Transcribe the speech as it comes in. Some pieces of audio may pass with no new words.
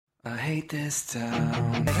I hate this town.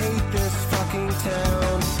 I hate this fucking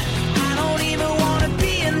town. I don't even want to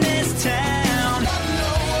be in this town. I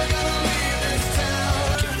know we're gonna leave this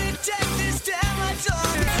town. Gonna take this down my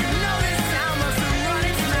door. You know this town must run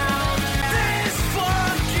its mouth. This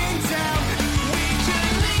fucking town. We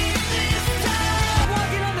should leave this town.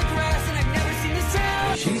 Walking on the grass and I've never seen this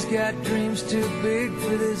town. She's got dreams too big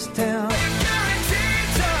for this town. We're guaranteed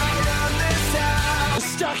to run this town.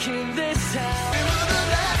 We're stuck in this town.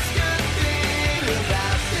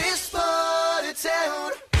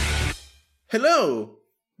 Hello!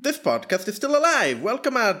 This podcast is still alive!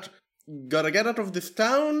 Welcome at Gotta Get Out of This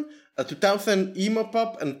Town, a 2000 emo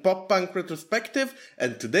pop and pop punk retrospective,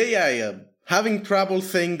 and today I am having trouble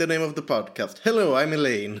saying the name of the podcast. Hello, I'm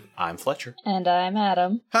Elaine. I'm Fletcher. And I'm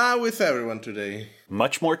Adam. How is everyone today?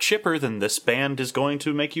 Much more chipper than this band is going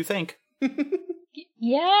to make you think.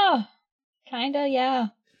 Yeah. Kinda, yeah.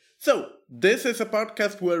 So, this is a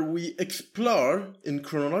podcast where we explore, in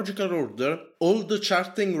chronological order, all the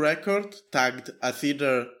charting records tagged as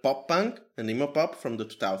either pop punk and emo pop from the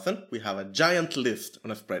 2000s. We have a giant list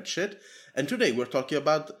on a spreadsheet. And today we're talking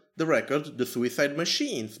about the record The Suicide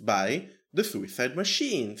Machines by The Suicide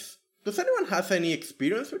Machines. Does anyone have any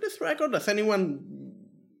experience with this record? Has anyone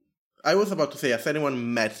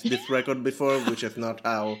met this record before, which is not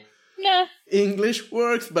how Nah. English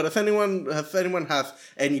works, but has anyone has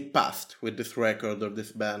any past with this record or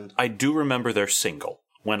this band? I do remember their single.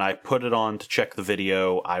 When I put it on to check the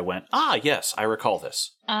video, I went, yes, I recall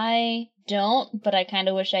this. I don't, but I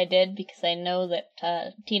kinda wish I did, because I know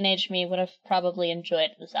that teenage me would have probably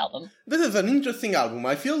enjoyed this album. This is an interesting album.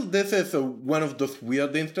 I feel this is one of those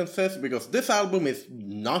weird instances, because this album is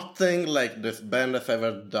nothing like this band has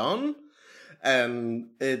ever done, and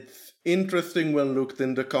it's interesting when looked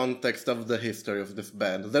in the context of the history of this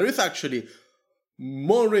band. There is actually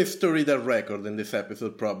more history than record in this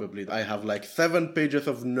episode, probably. I have 7 pages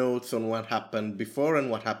of notes on what happened before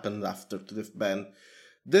and what happened after to this band.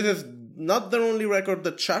 This is not the only record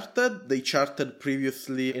that charted. They charted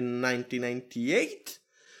previously in 1998,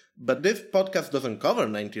 but this podcast doesn't cover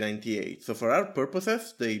 1998. So for our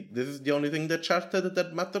purposes, this is the only thing that charted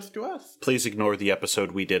that matters to us. Please ignore the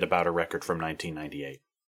episode we did about a record from 1998.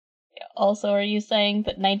 Also, are you saying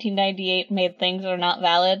that 1998 made things are not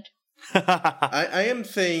valid? I am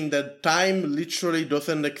saying that time literally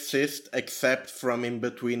doesn't exist except from in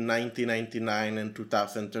between 1999 and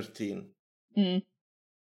 2013.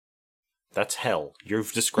 That's hell.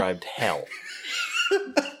 You've described hell.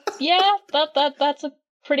 Yeah, that's a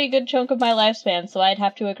pretty good chunk of my lifespan, so I'd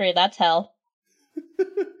have to agree, that's hell.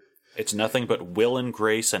 It's nothing but Will and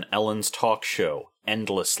Grace and Ellen's talk show,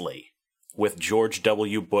 endlessly, with George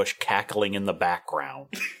W. Bush cackling in the background.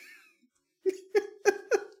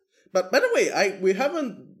 But by the way, we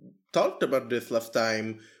haven't talked about this last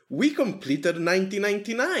time. We completed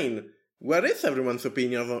 1999. Where is everyone's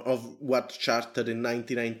opinion of what charted in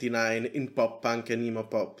 1999 in pop punk and emo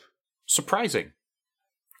pop? Surprising.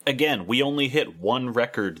 Again, we only hit one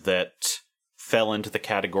record that fell into the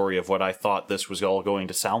category of what I thought this was all going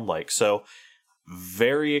to sound like. So,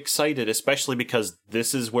 very excited, especially because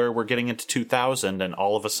this is where we're getting into 2000, and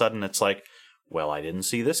all of a sudden it's like, well, I didn't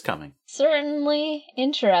see this coming. Certainly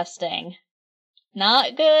interesting.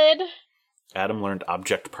 Not good. Adam learned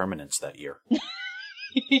object permanence that year.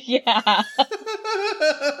 Yeah.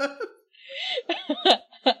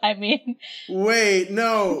 I mean... Wait,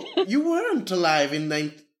 no. You weren't alive in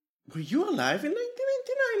Were you alive in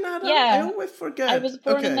 1999, Adam? Yeah. I always forget. I was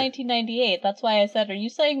born in 1998. That's why I said, are you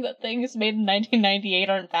saying that things made in 1998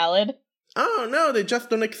 aren't valid? Oh, no, they just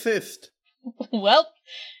don't exist. Well,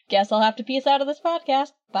 guess I'll have to peace out of this podcast.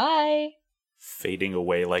 Bye. Fading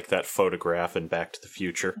away like that photograph in Back to the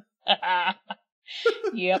Future.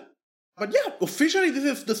 Yep. But yeah, officially this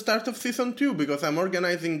is the start of season 2, because I'm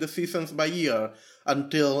organizing the seasons by year,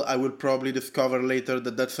 until I will probably discover later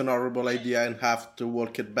that that's an horrible idea and have to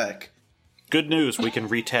work it back. Good news, we can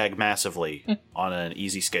retag massively on an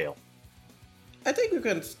easy scale. I think we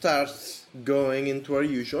can start going into our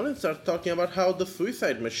usual and start talking about how the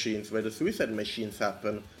Suicide Machines, where the Suicide Machines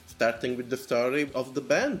happen, starting with the story of the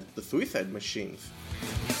band, the Suicide Machines.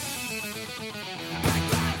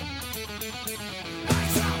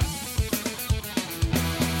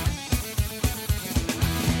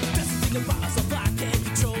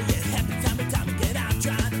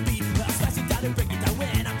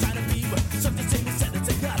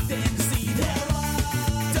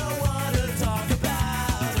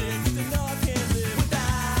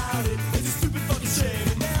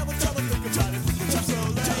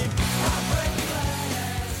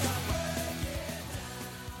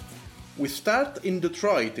 We start in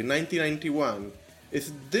Detroit in 1991,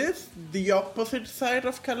 Is this the opposite side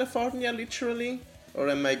of California, literally? Or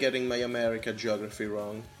am I getting my America geography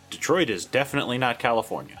wrong? Detroit is definitely not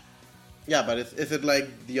California. Yeah, but is it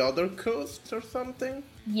like the other coast or something?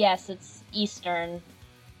 Yes, it's eastern.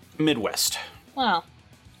 Midwest. Well,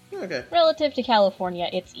 Okay. relative to California,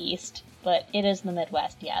 it's east, but it is the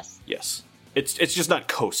Midwest, yes. Yes. It's just not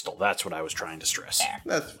coastal. That's what I was trying to stress. Fair.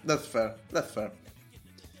 That's fair. That's fair.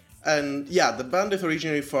 And yeah, the band is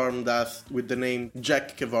originally formed as with the name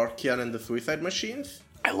Jack Kevorkian and the Suicide Machines.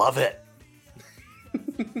 I love it.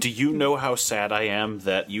 Do you know how sad I am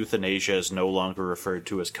that euthanasia is no longer referred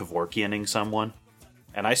to as Kevorkianing someone?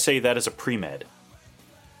 And I say that as a pre-med.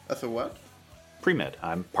 As a what? Pre-med.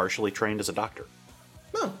 I'm partially trained as a doctor.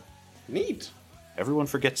 Oh, neat. Everyone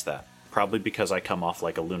forgets that. Probably because I come off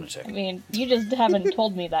like a lunatic. I mean, you just haven't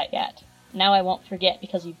told me that yet. Now I won't forget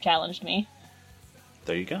because you've challenged me.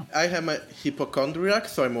 There you go. I am a hypochondriac,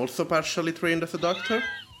 so I'm also partially trained as a doctor.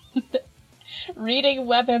 Reading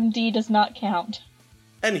WebMD does not count.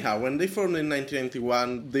 Anyhow, when they formed in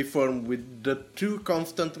 1991, they formed with the two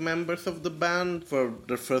constant members of the band for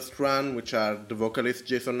their first run, which are the vocalist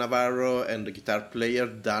Jason Navarro and the guitar player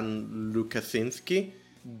Dan Lukasinski.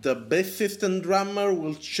 The bassist and drummer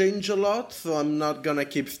will change a lot, so I'm not gonna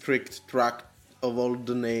keep strict track of all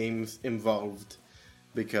the names involved,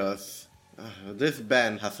 because this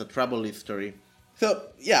band has a trouble history. So,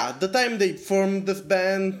 yeah, at the time they formed this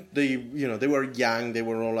band, they were young, they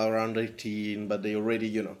were all around 18, but they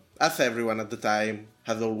already, as everyone at the time,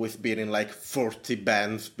 has always been in like 40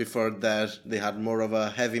 bands before that. They had more of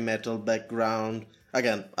a heavy metal background.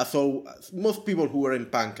 Again, as most people who were in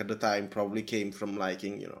punk at the time probably came from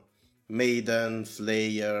liking, Maiden,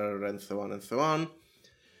 Slayer, and so on and so on.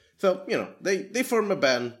 So, they form a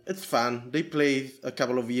band, it's fun, they play a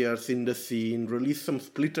couple of years in the scene, release some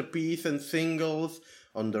split EPs and singles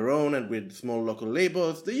on their own and with small local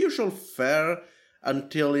labels, the usual fare,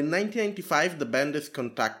 until in 1995 the band is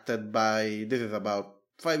contacted by, this is about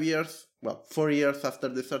 4 years after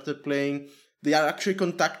they started playing, they are actually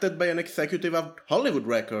contacted by an executive at Hollywood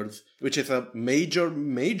Records, which is a major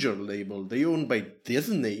label, they own by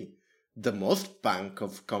Disney, the most punk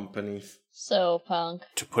of companies. So, punk.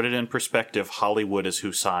 To put it in perspective, Hollywood is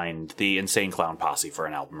who signed the Insane Clown Posse for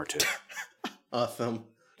an album or two. Awesome.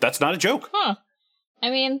 That's not a joke. Huh. I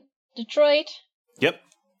mean, Detroit. Yep.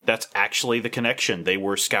 That's actually the connection. They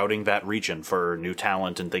were scouting that region for new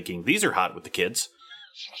talent and thinking, these are hot with the kids.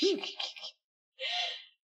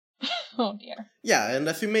 Oh dear. Yeah, and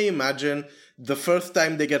as you may imagine, the first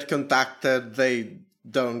time they get contacted, they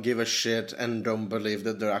don't give a shit and don't believe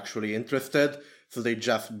that they're actually interested. So they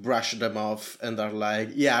just brush them off and are like,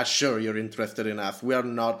 yeah, sure, you're interested in us. We are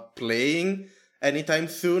not playing anytime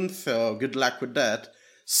soon, so good luck with that.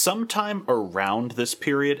 Sometime around this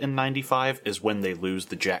period in 95 is when they lose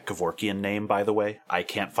the Jack Kevorkian name, by the way. I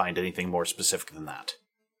can't find anything more specific than that.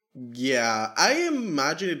 Yeah, I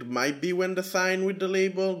imagine it might be when they sign with the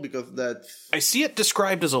label, because that's... I see it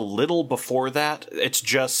described as a little before that. It's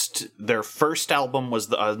just their first album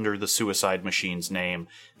was under the Suicide Machines name.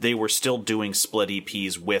 They were still doing split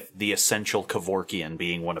EPs with The Essential Kevorkian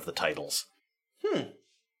being one of the titles.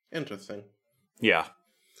 Interesting. Yeah.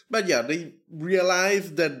 But yeah, they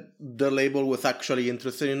realized that the label was actually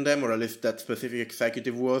interested in them, or at least that specific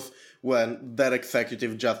executive was, when that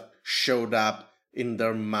executive just showed up in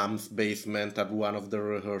their mom's basement at one of the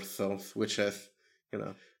rehearsals, which is,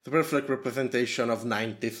 the perfect representation of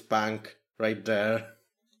 90s punk right there.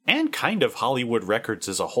 And kind of Hollywood Records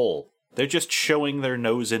as a whole. They're just showing their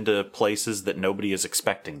nose into places that nobody is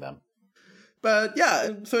expecting them. But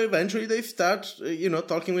yeah, so eventually they start,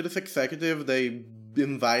 talking with this executive. They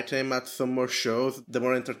invite him at some more shows. The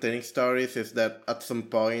more entertaining stories is that at some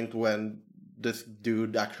point when this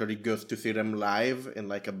dude actually goes to see them live in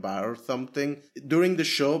like a bar or something, during the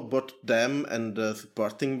show, both them and the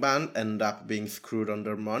supporting band end up being screwed on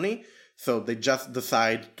their money. So they just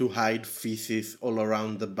decide to hide feces all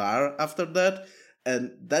around the bar after that.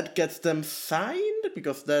 And that gets them signed,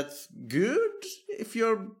 because that's good if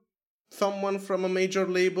you're someone from a major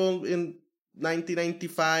label in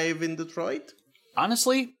 1995 in Detroit.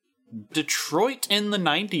 Honestly, Detroit in the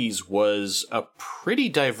 90s was a pretty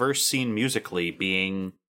diverse scene musically,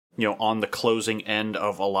 being, on the closing end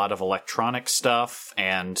of a lot of electronic stuff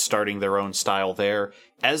and starting their own style there,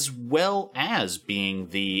 as well as being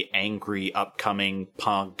the angry upcoming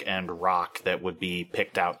punk and rock that would be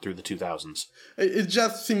picked out through the 2000s. It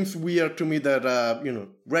just seems weird to me that,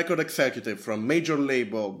 record executive from major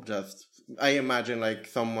label just... I imagine like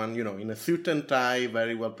someone, in a suit and tie,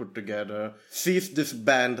 very well put together, sees this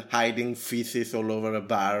band hiding feces all over a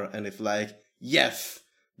bar and is like, yes,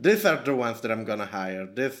 these are the ones that I'm gonna hire.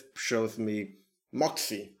 This shows me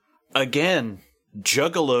moxie. Again,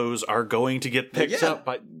 juggalos are going to get picked up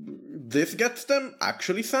by... This gets them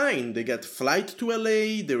actually signed. They get flight to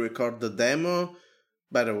LA, they record the demo.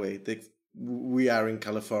 By the way, we are in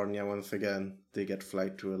California once again. They get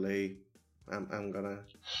flight to LA. I'm gonna...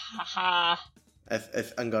 Haha.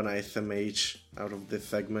 I'm gonna SMH out of this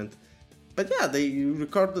segment. But yeah, they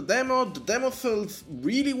record the demo. The demo sells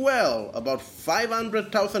really well, about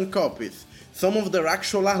 500,000 copies. Some of their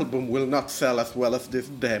actual album will not sell as well as this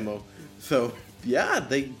demo. So yeah,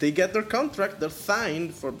 they get their contract. They're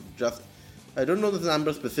signed for just, I don't know the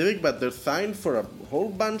number specific, but they're signed for a whole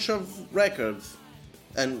bunch of records.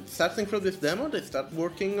 And starting from this demo, they start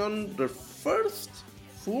working on their first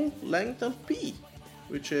full-length LP,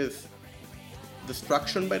 which is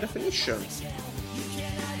Destruction by Definition.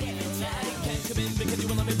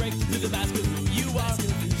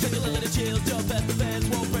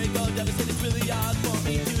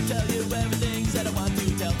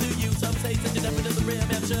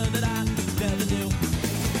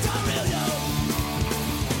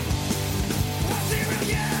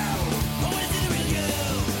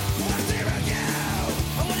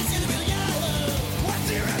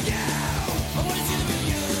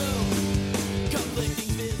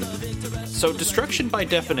 So Destruction by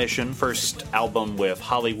Definition, first album with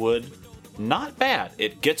Hollywood, not bad.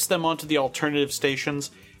 It gets them onto the alternative stations.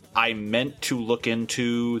 I meant to look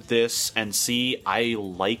into this and see. I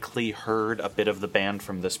likely heard a bit of the band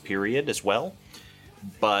from this period as well,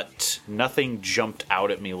 but nothing jumped out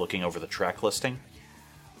at me looking over the track listing.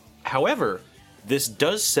 However, this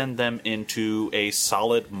does send them into a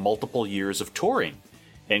solid multiple years of touring,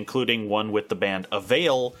 including one with the band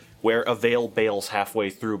Avail, where Avail bails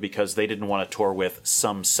halfway through because they didn't want to tour with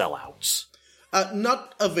some sellouts.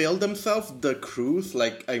 Not Avail themselves, the crews,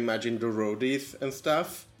 like I imagine the roadies and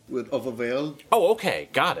stuff of Avail. Oh, okay,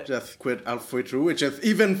 got it. Just quit halfway through, which is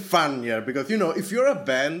even funnier because, you know, if you're a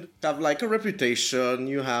band, you have like a reputation,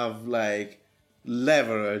 you have like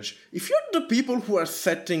leverage. If you're the people who are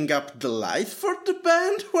setting up the lights for the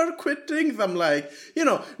band who are quitting, I'm like, you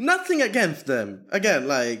know, nothing against them. Again,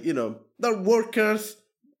 like, you know, they're workers.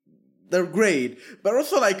 They're great, but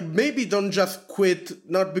also, like, maybe don't just quit,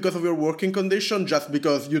 not because of your working condition, just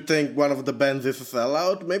because you think one of the bands is a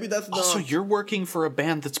sellout. Maybe that's not... Also, you're working for a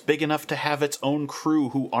band that's big enough to have its own crew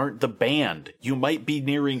who aren't the band. You might be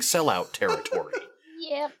nearing sellout territory.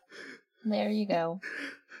 Yep. There you go.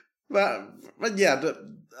 But yeah,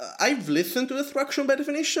 I've listened to Destruction by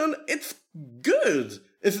Definition. It's good.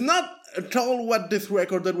 It's not at all what this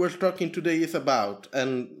record that we're talking today is about,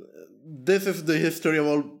 and... this is the history of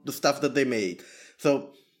all the stuff that they made.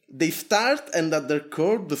 So, they start, and at their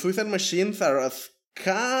core, the Suicide Machines are a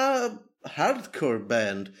ska hardcore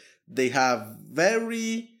band. They have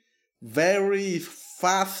very, very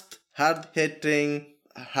fast, hard-hitting,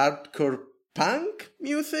 hardcore punk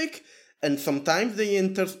music, and sometimes they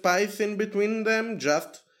interspice in between them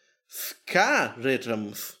just ska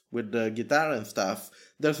rhythms with the guitar and stuff.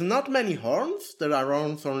 There's not many horns. There are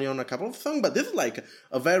horns only on a couple of songs, but this is like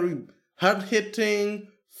a very hard-hitting,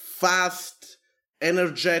 fast,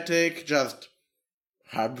 energetic, just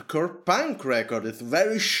hardcore punk record. It's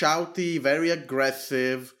very shouty, very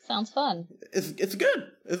aggressive. Sounds fun. It's good.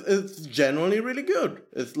 It's genuinely really good.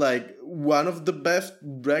 It's like one of the best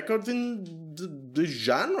records in the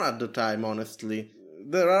genre at the time, honestly.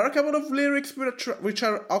 There are a couple of lyrics which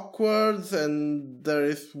are awkward, and there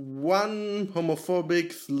is one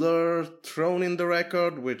homophobic slur thrown in the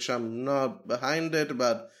record, which I'm not behind it,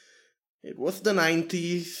 but it was the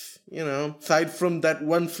 90s, you know. Aside from that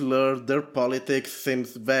one slur, their politics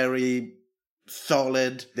seems very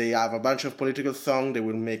solid. They have a bunch of political songs. They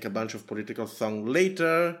will make a bunch of political songs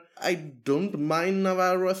later. I don't mind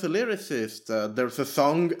Navarro as a lyricist. There's a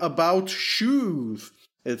song about shoes.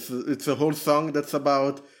 It's a whole song that's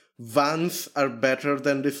about Vans are better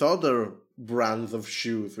than this other brands of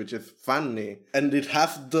shoes, which is funny. And it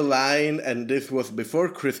has the line, and this was before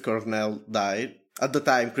Chris Cornell died. At the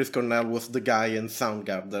time, Chris Cornell was the guy in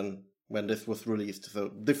Soundgarden when this was released, so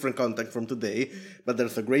different context from today. But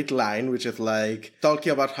there's a great line, which is like,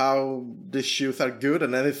 talking about how these shoes are good,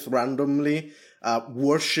 and then it's randomly,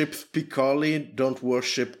 worship Spicoli, don't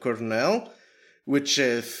worship Cornell, which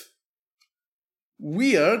is...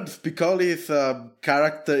 weird. Spicoli is a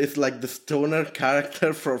character, it's like the stoner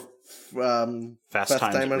character for Fast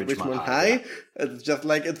Time at Richmond High. Yeah. It's just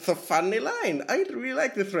like, it's a funny line. I really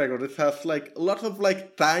like this record. It has like lots of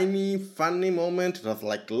like tiny, funny moments. It has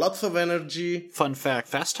like lots of energy. Fun fact,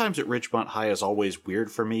 Fast Times at Ridgemont High is always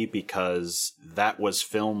weird for me because that was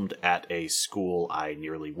filmed at a school I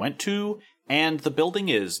nearly went to, and the building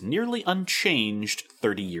is nearly unchanged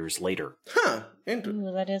 30 years later. Huh, interesting.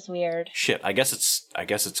 Ooh, that is weird. Shit, I guess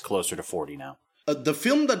it's closer to 40 now. The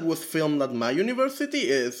film that was filmed at my university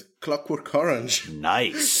is Clockwork Orange.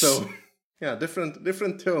 Nice. So, yeah,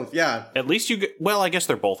 different tones. Yeah. At least you get, well, I guess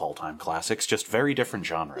they're both all-time classics, just very different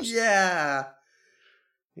genres. Yeah.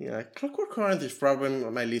 Yeah, Clockwork Orange is probably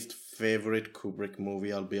my least favorite Kubrick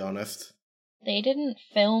movie, I'll be honest. They didn't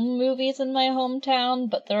film movies in my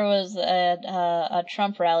hometown, but there was a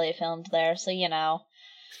Trump rally filmed there, so you know.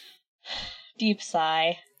 Deep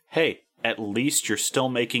sigh. Hey, at least you're still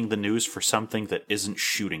making the news for something that isn't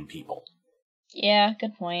shooting people. Yeah,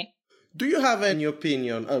 good point. Do you have any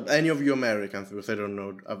opinion, any of you Americans, because I don't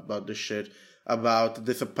know about this shit, about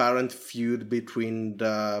this apparent feud between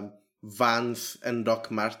the Vans and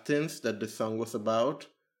Doc Martens that the song was about?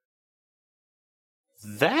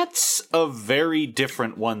 That's a very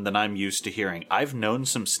different one than I'm used to hearing. I've known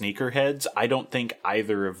some sneakerheads. I don't think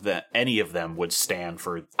any of them would stand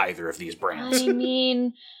for either of these brands. I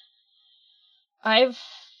mean, I've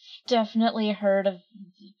definitely heard of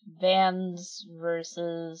Vans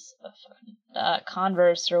versus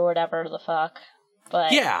Converse or whatever the fuck,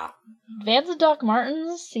 but Yeah. Vans and Doc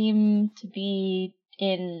Martens seem to be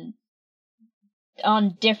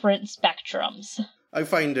on different spectrums. I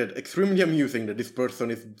find it extremely amusing that this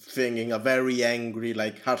person is singing a very angry,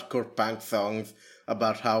 like, hardcore punk songs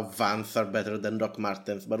about how Vans are better than Doc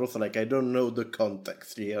Martens, but also, like, I don't know the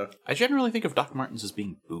context here. I generally think of Doc Martens as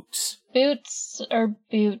being boots. Boots are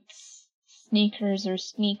boots. Sneakers are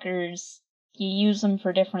sneakers. You use them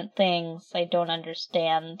for different things. I don't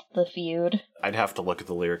understand the feud. I'd have to look at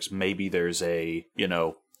the lyrics. Maybe there's a,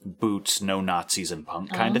 boots, no Nazis and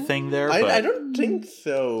punk kind of thing there. But I don't think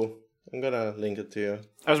so. I'm gonna link it to you.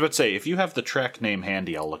 I was about to say, if you have the track name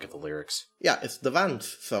handy, I'll look at the lyrics. Yeah, it's the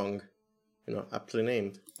Vans song. Aptly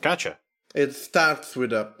named. Gotcha. It starts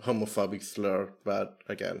with a homophobic slur, but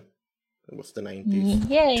again, it was the 90s.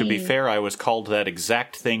 Yay! To be fair, I was called that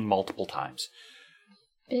exact thing multiple times.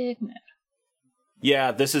 Big man.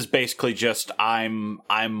 Yeah, this is basically just I'm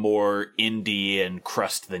more indie and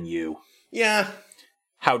crust than you. Yeah.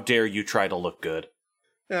 How dare you try to look good?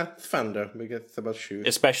 Yeah, it's fun though, because it's about shoes.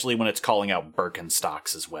 Especially when it's calling out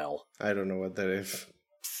Birkenstocks as well. I don't know what that is.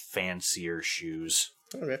 Fancier shoes.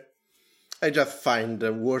 Okay. I just find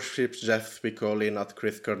the worships Jeff Spicoli, not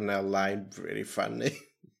Chris Cornell line very funny.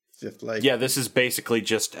 It's just like... Yeah, this is basically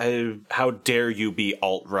just, how dare you be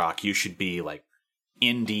alt-rock? You should be, like,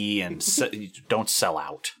 indie and don't sell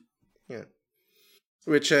out. Yeah.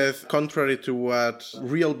 Which is contrary to what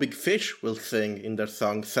Real Big Fish will sing in their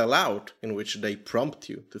song Sell Out, in which they prompt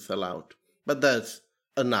you to sell out. But that's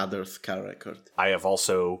another ska record. I have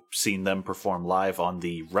also seen them perform live on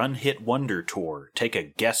the Run Hit Wonder tour. Take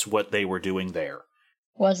a guess what they were doing there.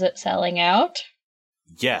 Was it selling out?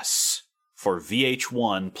 Yes, for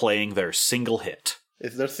VH1 playing their single hit.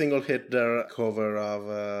 Is their single hit their cover of...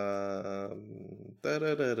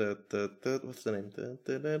 what's the name?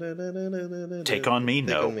 Take On Me? Take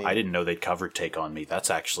No, On Me. I didn't know they'd covered Take On Me. That's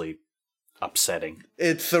actually upsetting.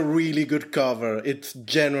 It's a really good cover. It's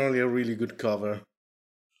generally a really good cover.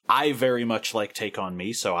 I very much like Take On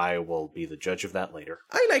Me, so I will be the judge of that later.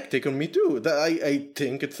 I like Take On Me too. I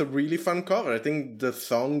think it's a really fun cover. I think the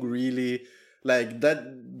song really... Like, that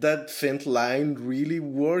synth line really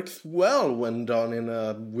works well when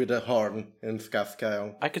done with a horn in ska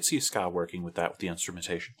scale. I could see ska working with that with the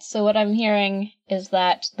instrumentation. So what I'm hearing is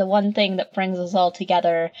that the one thing that brings us all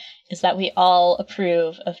together is that we all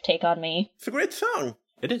approve of Take On Me. It's a great song.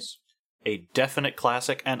 It is. A definite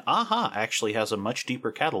classic, and Aha actually has a much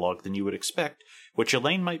deeper catalog than you would expect, which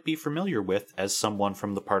Elaine might be familiar with as someone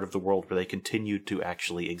from the part of the world where they continued to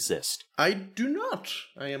actually exist. I do not.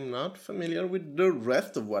 I am not familiar with the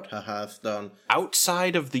rest of what Haha has done.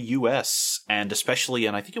 Outside of the US, and especially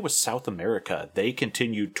in I think it was South America, they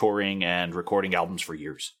continued touring and recording albums for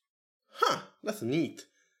years. Huh, that's neat.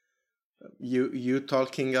 You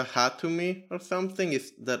talking Aha to me or something?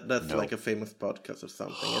 That's No. like a famous podcast or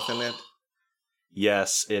something, isn't it?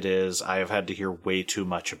 Yes, it is. I have had to hear way too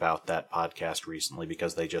much about that podcast recently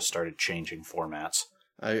because they just started changing formats.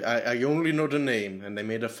 I only know the name, and they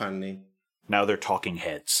made a funny. Now they're Talking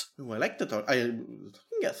Heads. Oh, I like the talk. I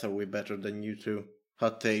guess are way better than you two.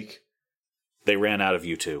 Hot take. They ran out of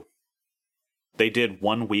U2. They did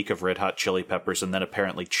 1 week of Red Hot Chili Peppers and then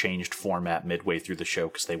apparently changed format midway through the show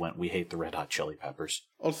because they went, we hate the Red Hot Chili Peppers.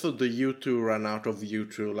 Also, the U2 ran out of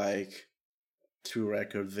U2 like 2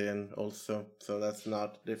 records in also, so that's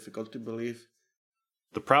not difficult to believe.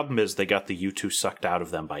 The problem is they got the U2 sucked out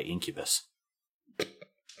of them by Incubus.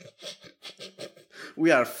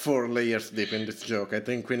 We are 4 layers deep in this joke. I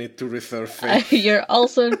think we need to resurface. You're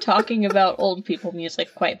also talking about old people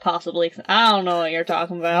music, quite possibly. 'Cause I don't know what you're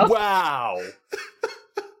talking about. Wow!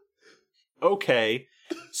 Okay,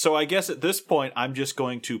 so I guess at this point I'm just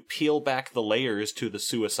going to peel back the layers to the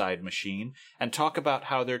Suicide Machine and talk about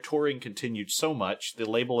how their touring continued so much, the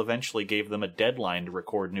label eventually gave them a deadline to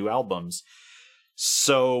record new albums.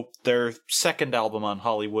 So their second album on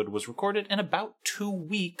Hollywood was recorded in about 2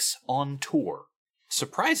 weeks on tour.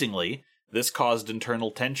 Surprisingly, this caused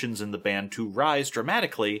internal tensions in the band to rise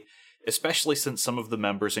dramatically, especially since some of the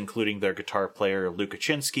members, including their guitar player Lou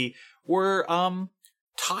Kaczynski, were,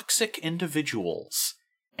 toxic individuals.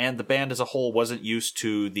 And the band as a whole wasn't used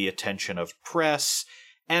to the attention of press,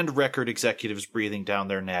 and record executives breathing down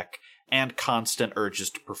their neck, and constant urges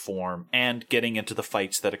to perform, and getting into the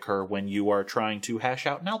fights that occur when you are trying to hash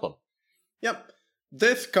out an album. Yep.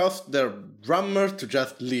 This caused their drummer to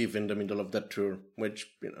just leave in the middle of that tour, which,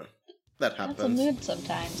 that That's a happens. mood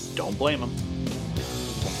sometimes. Don't blame them.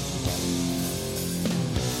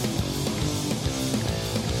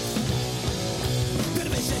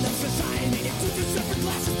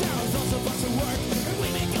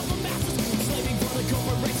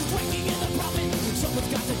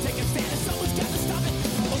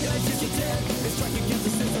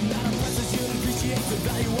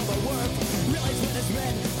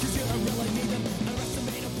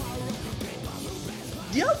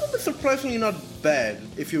 The album is surprisingly not bad.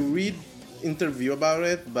 If you read interview about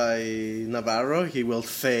it by Navarro, he will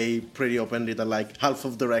say pretty openly that like half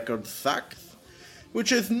of the record sucks,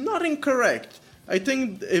 which is not incorrect. I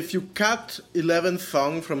think if you cut 11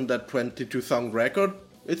 songs from that 22 song record,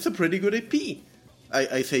 it's a pretty good EP.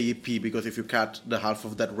 I say EP because if you cut the half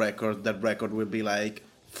of that record will be like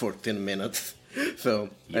 14 minutes. So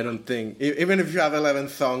I don't think, even if you have 11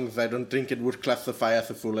 songs, I don't think it would classify as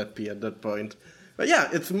a full EP at that point. But yeah,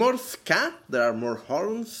 it's more ska, there are more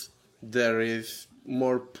horns, there is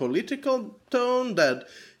more political tone that,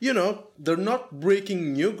 they're not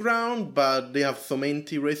breaking new ground, but they have some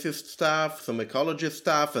anti-racist stuff, some ecologist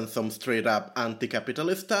stuff, and some straight-up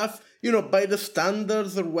anti-capitalist stuff. By the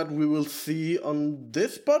standards of what we will see on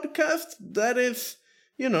this podcast, that is,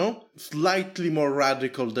 slightly more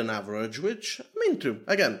radical than average, which I'm into.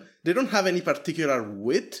 Again, they don't have any particular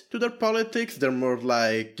wit to their politics. They're more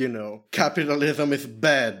like, capitalism is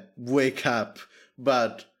bad, wake up.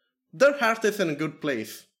 But their heart is in a good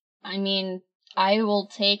place. I mean, I will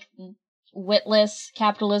take witless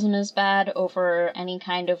capitalism is bad over any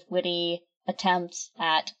kind of witty attempts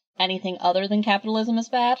at anything other than capitalism is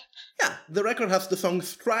bad. Yeah, the record has the song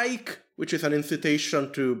Strike, which is an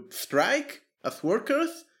incitation to strike as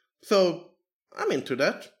workers, so I'm into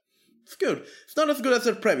that. It's good. It's not as good as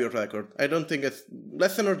their previous record. I don't think it's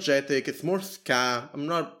less energetic, it's more ska. I'm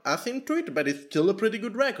not as into it, but it's still a pretty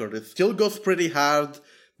good record. It still goes pretty hard.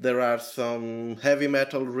 There are some heavy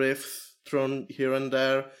metal riffs thrown here and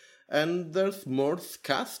there, and there's more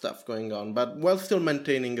ska stuff going on, but while still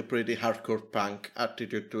maintaining a pretty hardcore punk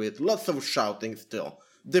attitude to it. Lots of shouting still.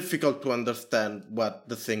 Difficult to understand what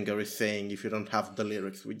the singer is saying if you don't have the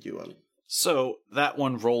lyrics with you. So, that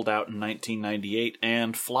one rolled out in 1998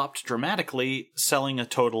 and flopped dramatically, selling a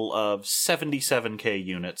total of 77k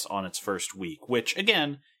units on its first week, which,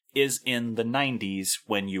 again, is in the 90s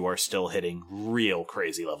when you are still hitting real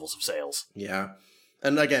crazy levels of sales. Yeah.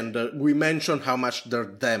 And again, we mentioned how much their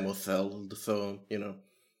demo sold, so,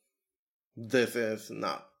 this is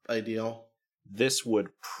not ideal. This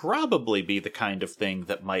would probably be the kind of thing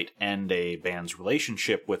that might end a band's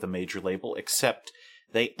relationship with a major label, except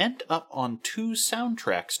they end up on 2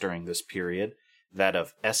 soundtracks during this period, that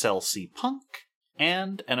of SLC Punk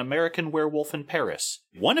and An American Werewolf in Paris.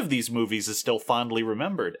 One of these movies is still fondly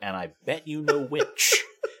remembered, and I bet you know which.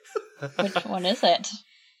 Which one is it?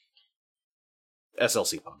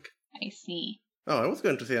 SLC Punk. I see. Oh, I was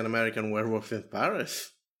going to say An American Werewolf in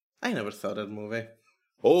Paris. I never saw that movie.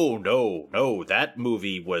 Oh, no, that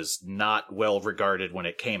movie was not well regarded when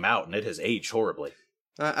it came out, and it has aged horribly.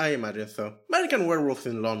 I imagine so. American Werewolf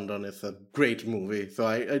in London is a great movie, so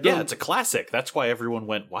I don't... Yeah, it's a classic. That's why everyone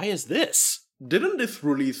went, why is this? Didn't this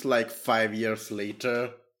release like 5 years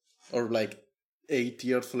later? Or like 8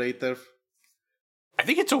 years later? I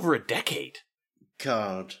think it's over a decade.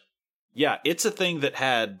 God. Yeah, it's a thing that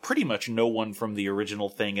had pretty much no one from the original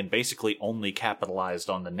thing and basically only capitalized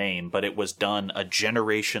on the name, but it was done a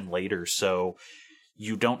generation later, so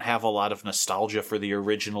you don't have a lot of nostalgia for the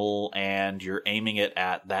original, and you're aiming it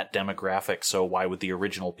at that demographic, so why would the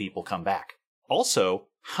original people come back? Also,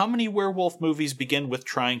 how many werewolf movies begin with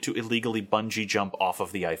trying to illegally bungee jump off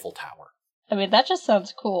of the Eiffel Tower? I mean, that just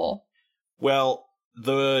sounds cool. Well,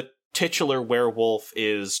 the titular werewolf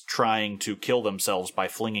is trying to kill themselves by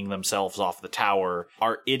flinging themselves off the tower.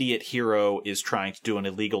 Our idiot hero is trying to do an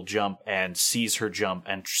illegal jump and sees her jump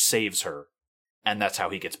and saves her. And that's how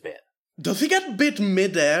he gets bit. Does he get bit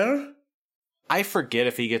midair? I forget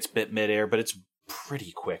if he gets bit midair, but it's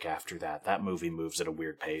pretty quick after that. That movie moves at a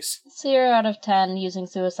weird pace. 0 out of 10 using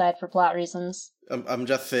suicide for plot reasons. I'm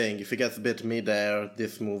just saying, if he gets bit midair,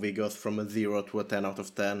 this movie goes from a 0 to a 10 out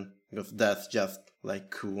of 10. Because that's just,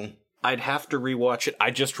 cool. I'd have to rewatch it.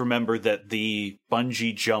 I just remember that the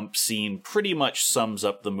bungee jump scene pretty much sums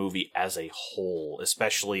up the movie as a whole,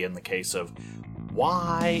 especially in the case of,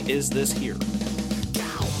 why is this here?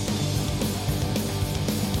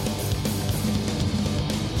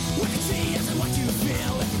 What you see isn't what you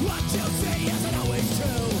feel. What you say isn't always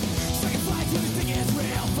true. Sacrifice when you think it's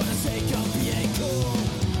real for the sake of being cool.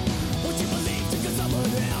 What you believe to get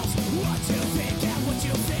someone else. What you think and what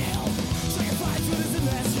you feel. Sacrifice what isn't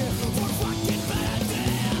less you for fucking better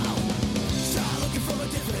deal. Start looking from a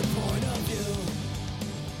different point of view.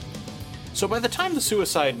 So by the time the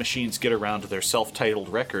Suicide Machines get around to their self-titled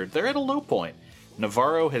record, they're at a low point.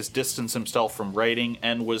 Navarro has distanced himself from writing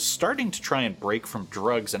and was starting to try and break from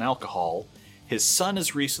drugs and alcohol. His son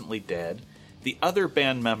is recently dead. The other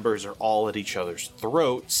band members are all at each other's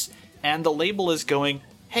throats. And the label is going,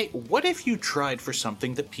 hey, what if you tried for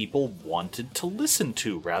something that people wanted to listen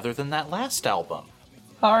to rather than that last album?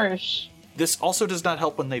 Harsh. This also does not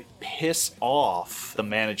help when they piss off the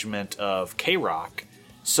management of K-Rock.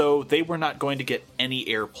 So they were not going to get any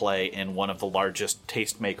airplay in one of the largest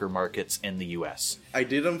tastemaker markets in the US. I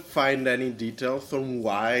didn't find any details on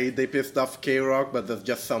why they pissed off K-Rock, but that's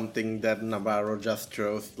just something that Navarro just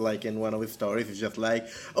throws, in one of his stories. It's just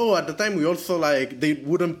oh, at the time we also, they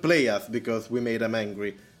wouldn't play us because we made them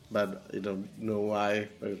angry. But I don't know why,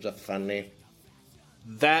 but it's just funny.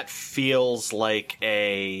 That feels like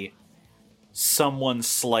a someone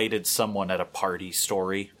slighted someone at a party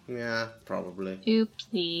story. Yeah, probably.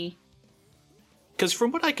 Oopsie. Because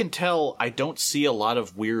from what I can tell, I don't see a lot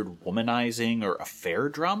of weird womanizing or affair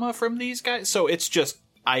drama from these guys. So it's just,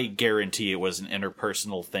 I guarantee it was an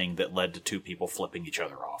interpersonal thing that led to two people flipping each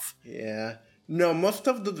other off. Yeah. No, most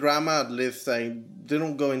of the drama, at least, I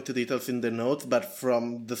didn't go into details in the notes, but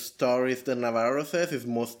from the stories that Navarro says, is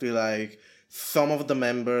mostly some of the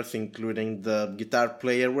members, including the guitar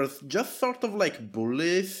player, were just sort of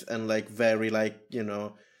bullies and very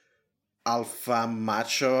alpha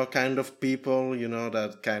macho kind of people,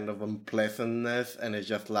 that kind of unpleasantness, and it's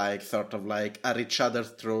just sort of at each other's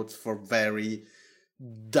throats for very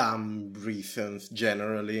dumb reasons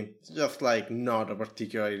generally. It's just not a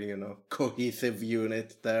particularly, cohesive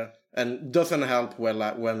unit there. And doesn't help when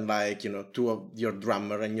two of your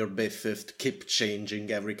drummer and your bassist keep changing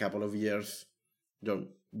every couple of years. Don't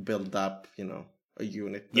build up, a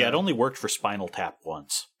unit there. Yeah, it only worked for Spinal Tap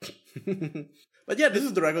once. But yeah, this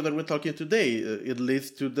is the record that we're talking today. It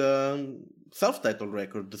leads to the self-titled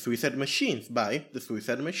record, The Suicide Machines, by The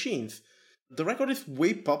Suicide Machines. The record is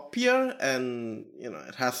way poppier and,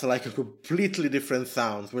 it has a completely different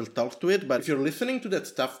sound. We'll talk to it, but if you're listening to that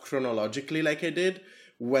stuff chronologically like I did,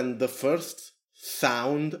 when the first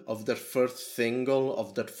sound of their first single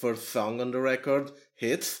of that first song on the record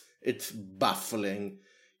hits, it's baffling.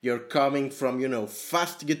 You're coming from,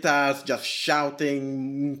 fast guitars, just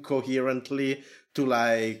shouting coherently,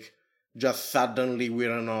 to just suddenly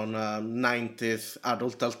we're on a 90s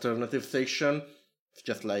adult alternative station. It's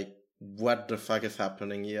just what the fuck is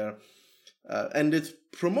happening here? And it's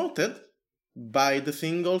promoted by the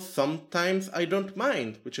single Sometimes I Don't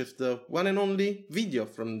Mind, which is the one and only video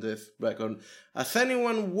from this record. Has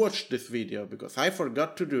anyone watched this video? Because I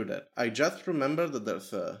forgot to do that. I just remember that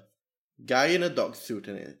there's a guy in a dog suit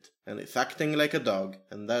in it, and it's acting like a dog,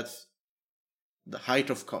 and that's the height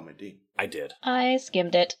of comedy. I did. I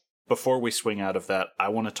skimmed it. Before we swing out of that, I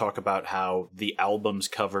want to talk about how the album's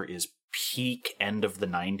cover is peak end of the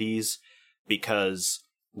 90s, because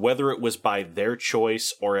whether it was by their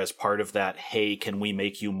choice or as part of that, hey, can we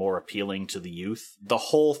make you more appealing to the youth? The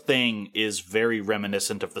whole thing is very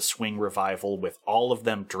reminiscent of the swing revival, with all of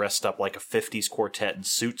them dressed up like a 50s quartet in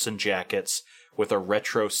suits and jackets with a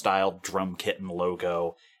retro-styled drum kit and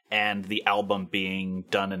logo, and the album being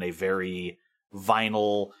done in a very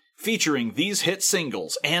vinyl, featuring these hit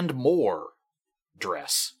singles and more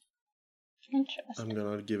dress. Interesting. I'm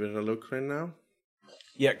gonna give it a look right now.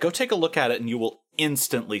 Yeah, go take a look at it and you will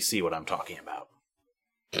instantly see what I'm talking about.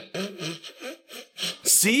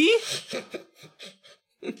 See?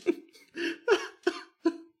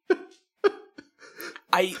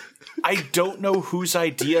 I don't know whose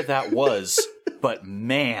idea that was, but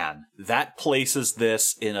man, that places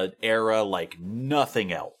this in an era like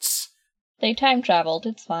nothing else. They time traveled,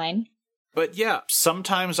 it's fine. But yeah,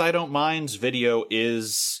 sometimes I Don't Mind's video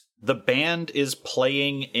is the band is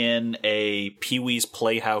playing in a Pee-wee's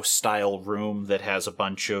Playhouse style room that has a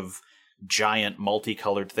bunch of giant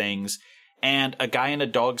multicolored things, and a guy in a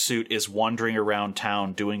dog suit is wandering around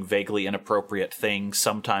town doing vaguely inappropriate things,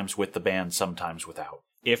 sometimes with the band, sometimes without.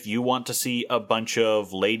 If you want to see a bunch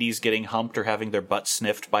of ladies getting humped or having their butts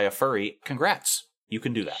sniffed by a furry, congrats. You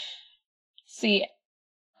can do that. See,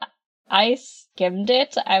 I skimmed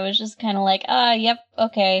it. I was just kind of like, yep,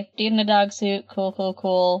 okay, dude in a dog suit,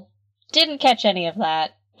 cool. Didn't catch any of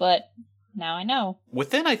that, but now I know.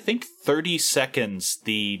 Within, I think, 30 seconds,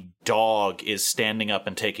 the dog is standing up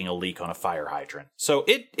and taking a leak on a fire hydrant. So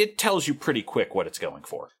it tells you pretty quick what it's going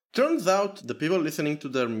for. Turns out the people listening to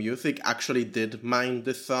their music actually did mind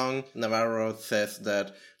this song. Navarro says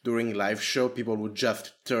that during live show, people would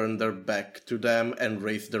just turn their back to them and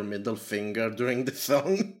raise their middle finger during the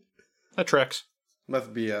song. That tracks.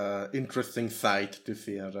 Must be an interesting sight to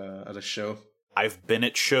see at a show. I've been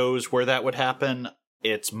at shows where that would happen.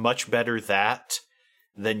 It's much better that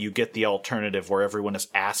than you get the alternative where everyone is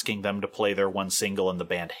asking them to play their one single and the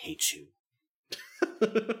band hates you.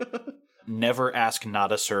 Never ask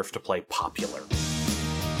Nada Surf to play Popular.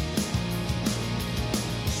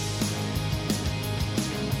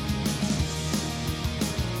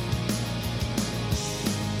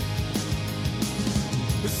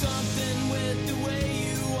 There's something with the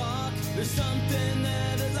way you walk. There's something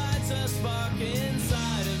that lights a spark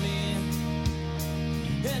inside of me.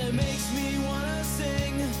 And it makes me wanna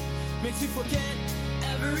sing. Makes me forget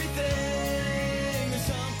everything. There's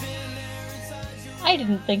something there inside you. I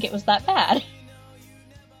didn't think it was that bad.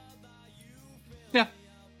 Yeah.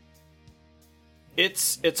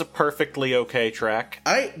 It's a perfectly okay track.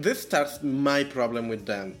 This starts my problem with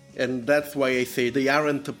them, and that's why I say they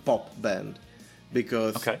aren't a pop band.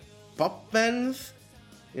 Because pop bands,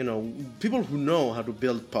 people who know how to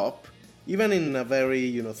build pop, even in a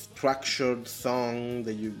very, structured song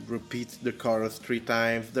that you repeat the chorus 3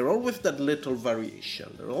 times, there's always that little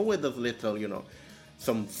variation. There's always that little,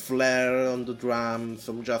 some flair on the drums,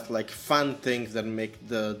 some just like fun things that make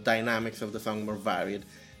the dynamics of the song more varied.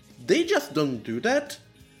 They just don't do that.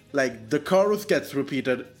 Like, the chorus gets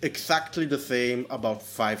repeated exactly the same about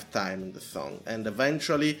 5 times in the song, and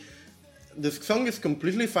eventually this song is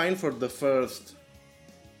completely fine for the first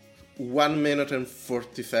 1 minute and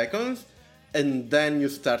 40 seconds, and then you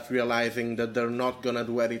start realizing that they're not gonna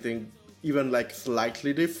do anything even like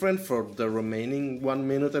slightly different for the remaining 1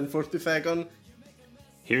 minute and 40 seconds.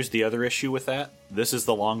 Here's the other issue with that. This is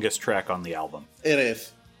the longest track on the album. It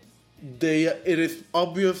is. It is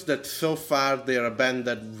obvious that so far they are a band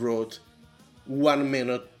that wrote 1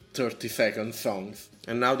 minute 30 second songs.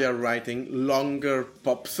 And now they are writing longer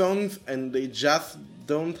pop songs, and they just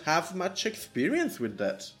don't have much experience with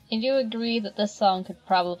that. I do agree that this song could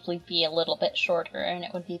probably be a little bit shorter and it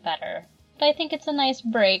would be better. But I think it's a nice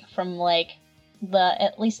break from,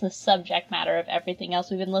 at least the subject matter of everything else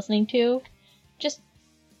we've been listening to. Just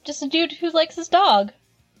a dude who likes his dog.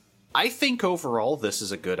 I think overall this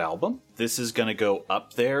is a good album. This is going to go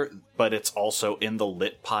up there, but it's also in the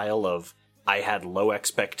lit pile of I had low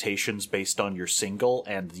expectations based on your single,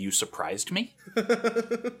 and you surprised me.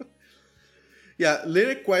 Yeah,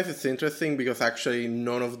 lyric-wise it's interesting because actually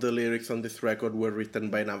none of the lyrics on this record were written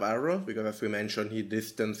by Navarro, because as we mentioned, he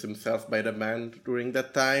distanced himself by the band during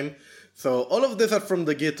that time. So all of these are from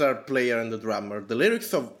the guitar player and the drummer. The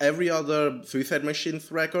lyrics of every other Suicide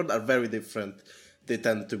Machines record are very different. They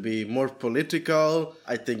tend to be more political.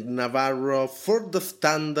 I think Navarro, for the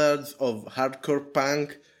standards of hardcore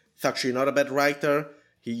punk, is actually not a bad writer.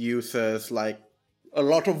 He uses, a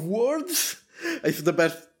lot of words. It's the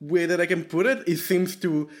best way that I can put it. He seems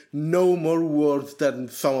to know more words than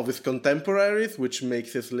some of his contemporaries, which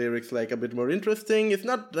makes his lyrics, a bit more interesting. It's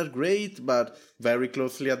not that great, but very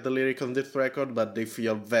closely at the lyrics on this record, but they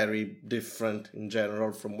feel very different in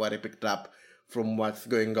general from what I picked up from what's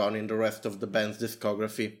going on in the rest of the band's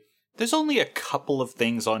discography. There's only a couple of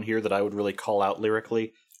things on here that I would really call out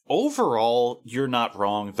lyrically. Overall, you're not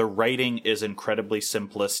wrong. The writing is incredibly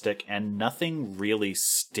simplistic, and nothing really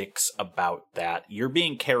sticks about that. You're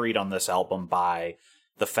being carried on this album by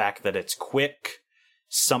the fact that it's quick.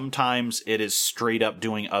 Sometimes it is straight up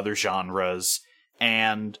doing other genres.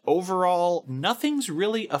 And overall, nothing's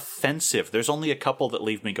really offensive. There's only a couple that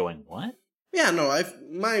leave me going, what? Yeah, no,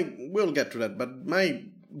 we'll get to that, but my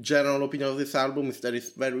general opinion of this album is that it's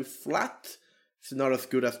very flat. It's not as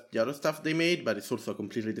good as the other stuff they made, but it's also a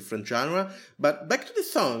completely different genre. But back to the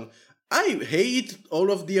song, I hate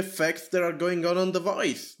all of the effects that are going on the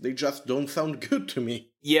voice. They just don't sound good to me.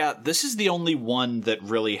 Yeah, this is the only one that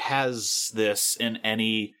really has this in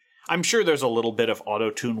any... I'm sure there's a little bit of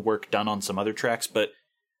auto-tune work done on some other tracks, but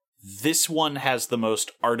this one has the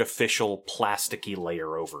most artificial plasticky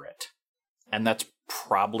layer over it. And that's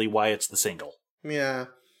probably why it's the single. Yeah.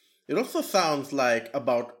 It also sounds like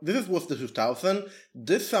about... This was the 2000.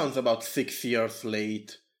 This sounds about 6 years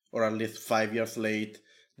late, or at least 5 years late.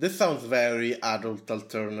 This sounds very adult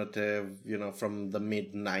alternative, from the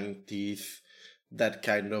mid-90s. That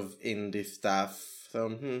kind of indie stuff.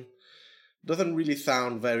 So, doesn't really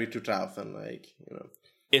sound very 2000,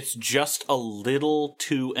 It's just a little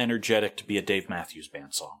too energetic to be a Dave Matthews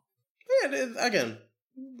Band song. Yeah, it is, again,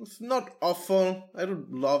 it's not awful. I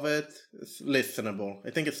don't love it. It's listenable. I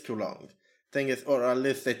think it's too long. Or at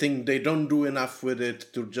least I think they don't do enough with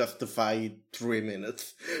it to justify 3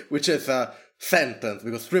 minutes, which is a sentence,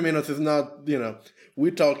 because 3 minutes is not,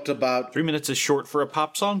 we talked about... 3 minutes is short for a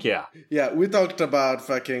pop song? Yeah. Yeah, we talked about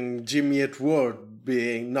fucking Jimmy Eat World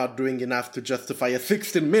being not doing enough to justify a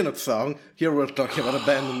 16-minute song. Here we're talking about a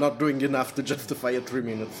band not doing enough to justify a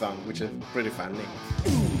 3-minute song, which is pretty funny.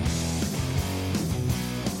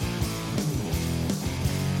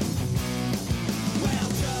 Well,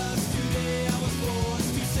 just today I was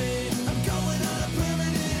forced to say I'm going on a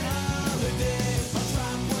permanent holiday. I'll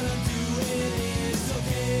drop what I'm doing, it's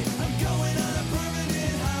okay. I'm going on a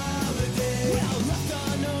permanent holiday. Well, left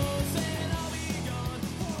on nose and I'll be gone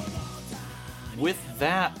for a long time. With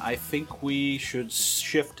that, I think we should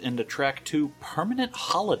shift into track 2, Permanent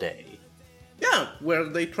Holiday. Yeah, where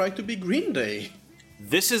they try to be Green Day.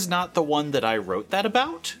 This is not the one that I wrote that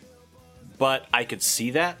about, but I could see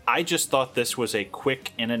that. I just thought this was a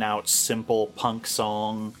quick, in-and-out, simple punk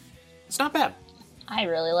song. It's not bad. I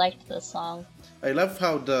really liked this song. I love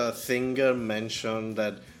how the singer mentioned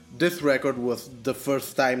that this record was the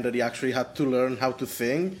first time that he actually had to learn how to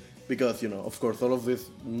sing, because, of course, all of this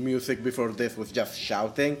music before this was just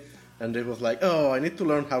shouting, and it was like, oh, I need to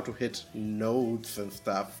learn how to hit notes and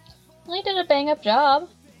stuff. Well, he did a bang-up job.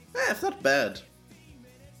 It's not bad.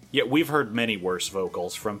 Yet we've heard many worse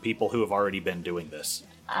vocals from people who have already been doing this.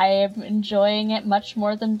 I am enjoying it much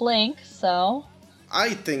more than Blink, so...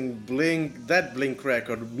 I think that Blink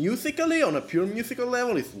record, musically, on a pure musical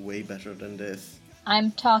level, is way better than this.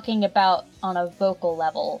 I'm talking about on a vocal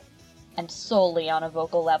level, and solely on a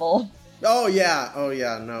vocal level. Oh yeah,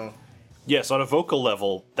 no. Yes, on a vocal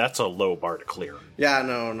level, that's a low bar to clear. Yeah,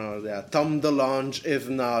 no, yeah. Tom DeLonge is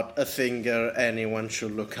not a singer anyone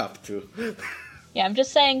should look up to. Yeah, I'm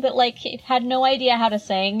just saying that, he had no idea how to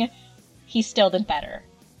sing. He still did better.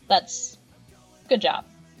 That's... good job.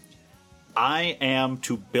 I am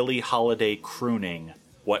to Billie Holiday crooning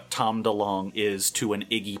what Tom DeLonge is to an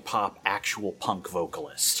Iggy Pop actual punk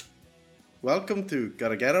vocalist. Welcome to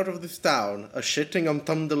Gotta Get Out of This Town, a shitting on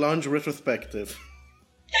Tom DeLonge retrospective.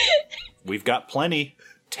 We've got plenty.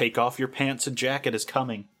 Take off your pants and jacket is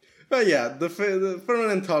coming. But yeah, the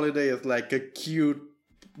Permanent Holiday is like a cute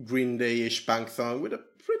Green Day-ish punk song with a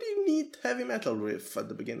pretty neat heavy metal riff at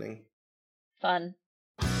the beginning. Fun.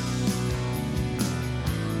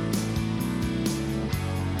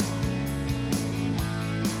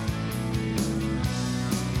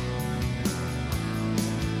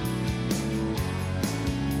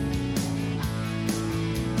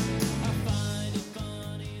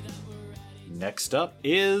 Next up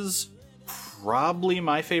is probably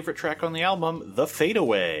my favorite track on the album, The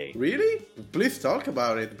Fadeaway. Really? Please talk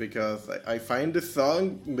about it, because I find this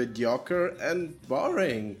song mediocre and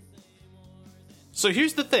boring. So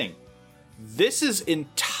here's the thing. This is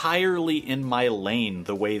entirely in my lane,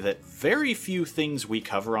 the way that very few things we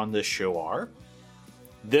cover on this show are.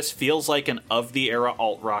 This feels like an of-the-era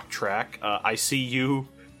alt-rock track. I see you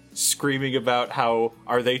screaming about how,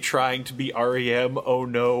 are they trying to be R.E.M.? Oh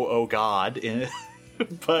no, oh god.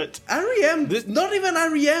 But R.E.M. Not even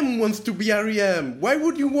R.E.M. wants to be R.E.M. Why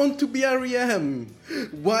would you want to be R.E.M.?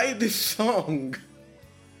 Why this song?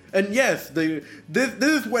 And yes, this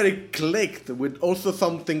is where it clicked with also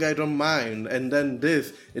something I don't mind. And then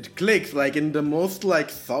it clicks in the most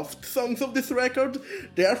soft songs of this record.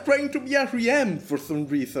 They are trying to be R.E.M. for some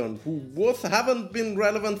reason, who haven't been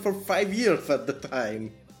relevant for 5 years at the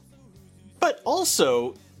time. But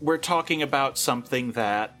also, we're talking about something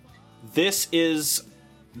that this is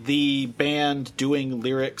the band doing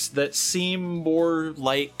lyrics that seem more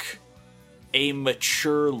like a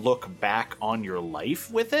mature look back on your life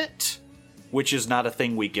with it, which is not a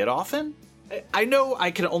thing we get often. I know I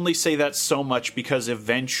can only say that so much because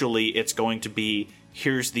eventually it's going to be,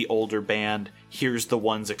 here's the older band, here's the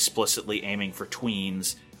ones explicitly aiming for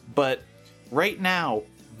tweens, but right now,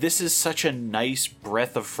 this is such a nice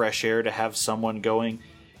breath of fresh air to have someone going,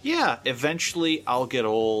 yeah, eventually I'll get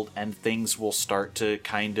old and things will start to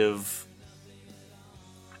kind of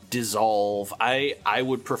dissolve. I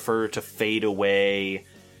would prefer to fade away,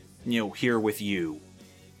 here with you.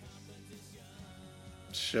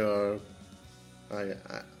 Sure.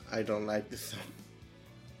 I don't like this song.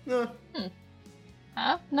 No.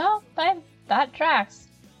 No, that tracks.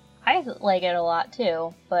 I like it a lot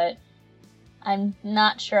too, but I'm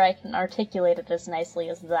not sure I can articulate it as nicely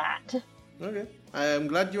as that. Okay. I am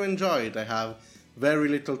glad you enjoyed. I have very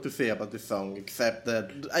little to say about this song, except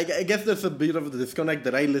that I guess there's a bit of a disconnect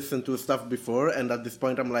that I listened to stuff before, and at this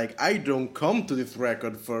point I'm like, I don't come to this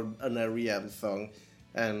record for an R.E.M. song,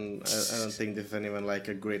 and I don't think this is even like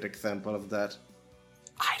a great example of that.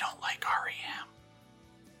 I don't like R.E.M.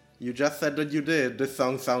 You just said that you did. This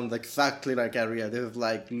song sounds exactly like R.E.M. This is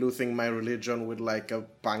like Losing My Religion with like a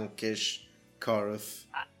punkish chorus.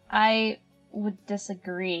 I would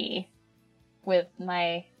disagree with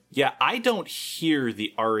my... Yeah, I don't hear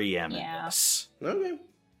the R.E.M. in this. Okay.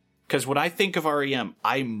 Because when I think of R.E.M.,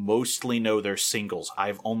 I mostly know their singles.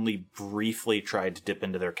 I've only briefly tried to dip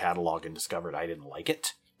into their catalog and discovered I didn't like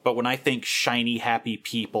it. But when I think shiny, happy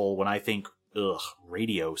people, when I think,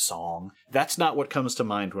 radio song, that's not what comes to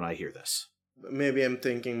mind when I hear this. Maybe I'm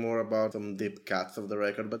thinking more about some deep cuts of the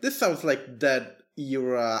record, but this sounds like that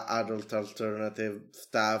era adult alternative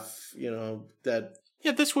stuff, that...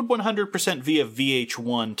 Yeah, this would 100% be a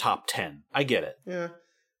VH1 top 10. I get it. Yeah.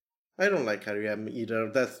 I don't like R.E.M. either.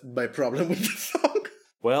 That's my problem with the song.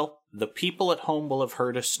 Well, the people at home will have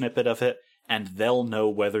heard a snippet of it, and they'll know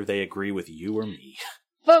whether they agree with you or me.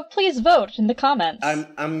 Please vote in the comments.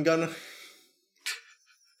 I'm gonna...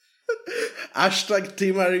 Hashtag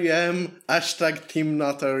Team R.E.M., hashtag Team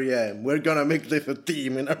Not R.E.M. We're gonna make this a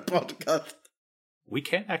team in our podcast. We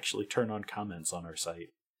can't actually turn on comments on our site.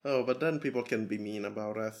 Oh, but then people can be mean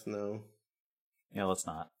about us, no. Yeah, let's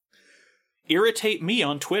not. Irritate me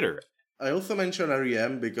on Twitter. I also mentioned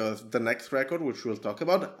R.E.M. because the next record, which we'll talk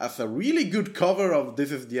about, has a really good cover of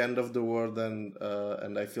This Is the End of the World and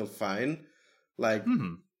I Feel Fine. Like,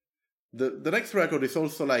 the next record is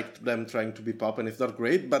also like them trying to be pop, and it's not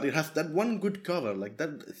great, but it has that one good cover. Like,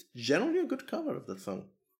 that is generally a good cover of that song.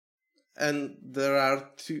 And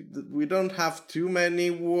we don't have too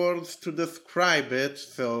many words to describe it,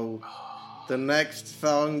 so the next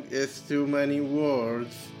song is too many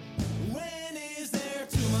words. When is there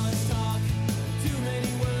too much talk? Too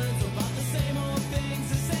many words about the same old things,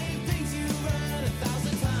 the same things you heard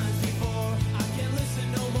 1,000 times before. I can't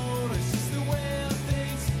listen no more, it's just the way of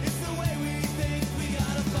things. It's the way we think, we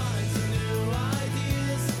gotta find some new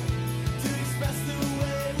ideas to express the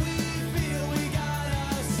way we feel. We gotta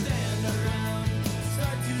stand around,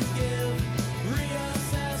 start to give,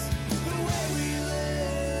 reassess the way we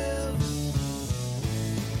live.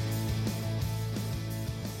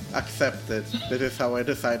 Accepted. This is how I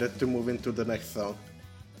decided to move into the next song.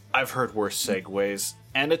 I've heard worse segues,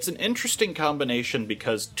 and it's an interesting combination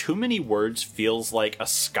because Too Many Words feels like a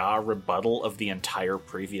ska rebuttal of the entire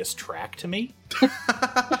previous track to me.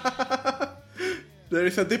 There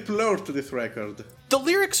is a deep lore to this record. The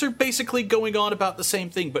lyrics are basically going on about the same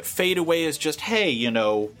thing, but Fade Away is just, hey,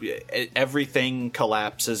 everything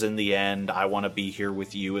collapses in the end, I want to be here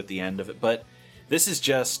with you at the end of it, but this is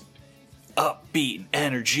just upbeat and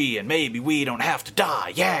energy, and maybe we don't have to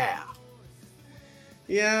die, yeah!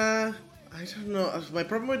 Yeah, I don't know. My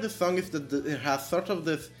problem with the song is that it has sort of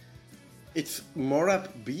this... It's more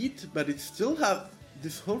upbeat, but it still has...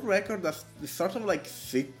 This whole record has this sort of like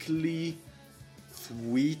sickly,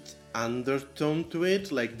 sweet undertone to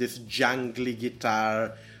it, like this jangly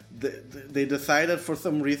guitar. They decided for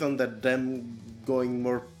some reason that them going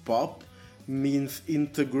more pop means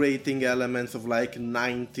integrating elements of like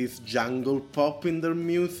 90s jungle pop in their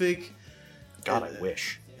music. God, I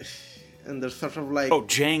wish. And they're sort of like... Oh,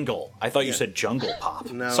 jangle. I thought you said jungle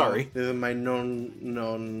pop. No, Sorry. This is my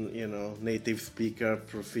native speaker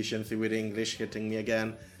proficiency with English hitting me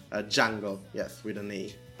again. Jungle, yes, with an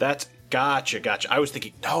E. That's... Gotcha. I was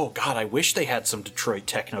thinking, oh, God, I wish they had some Detroit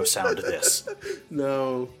techno sound to this.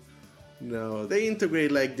 No. They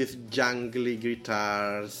integrate like these jungly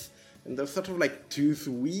guitars. And they're sort of like too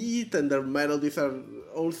sweet, and their melodies are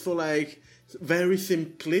also like very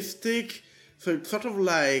simplistic. So it's sort of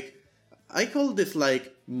like... I call this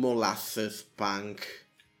like molasses punk.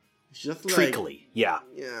 It's just like... Treacly, yeah.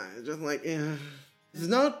 Yeah, it's just like... It's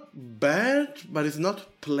not bad, but it's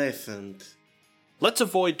not pleasant. Let's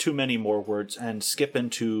avoid too many more words and skip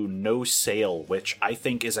into No Sail, which I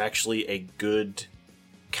think is actually a good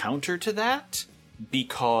counter to that,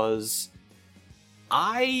 because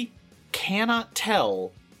I cannot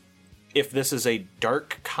tell if this is a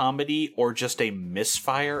dark comedy or just a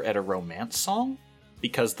misfire at a romance song,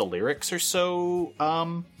 because the lyrics are so,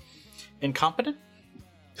 incompetent.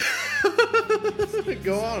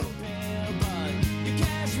 Go on. Your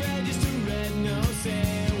cash register read no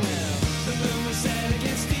say. Well, the moon was set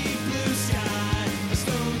against deep blue sky. A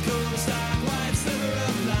stone cold stark white sliver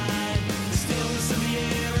of light. The stillness of the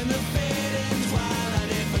air and the fading twilight.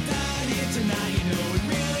 If I died here tonight, you know it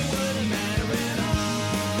really wouldn't matter at all.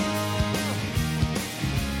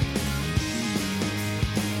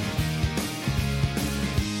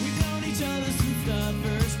 We've known each other since the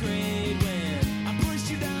first grade when I pushed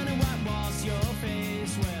you down and whitewashed your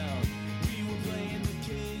face. Well, we were playing the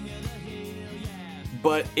king of the hill, yeah.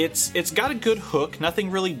 But it's got a good hook, nothing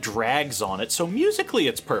really drags on it, so musically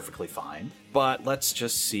it's perfectly fine. But let's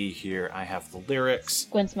just see here, I have the lyrics.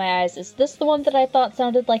 Squints my eyes. Is this the one that I thought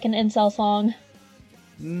sounded like an incel song?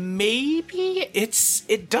 Maybe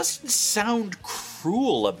it doesn't sound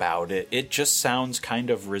cruel about it, it just sounds kind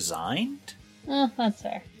of resigned. That's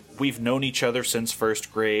fair. We've known each other since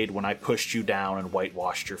first grade when I pushed you down and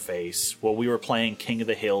whitewashed your face. Well, we were playing King of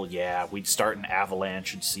the Hill, yeah, we'd start an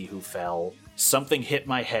avalanche and see who fell. Something hit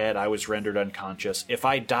my head, I was rendered unconscious. If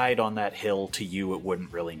I died on that hill, to you it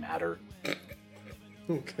wouldn't really matter.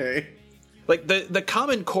 Okay. Like, the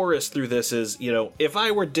common chorus through this is, you know, if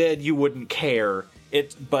I were dead, you wouldn't care.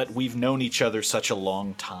 But we've known each other such a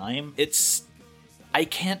long time. I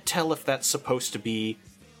can't tell if that's supposed to be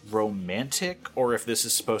romantic or if this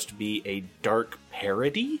is supposed to be a dark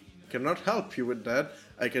parody. Cannot help you with that.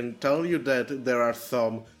 I can tell you that there are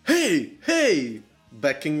some hey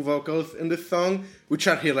backing vocals in this song, which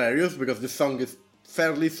are hilarious because the song is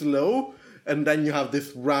fairly slow, and then you have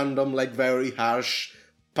this random, like, very harsh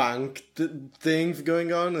punk things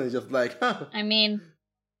going on, and it's just like, huh. I mean,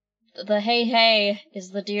 the hey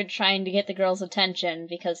is the dude trying to get the girl's attention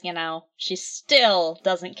because, you know, she still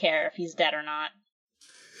doesn't care if he's dead or not.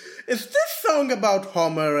 Is this song about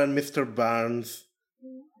Homer and Mr. Burns?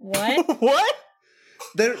 What? What?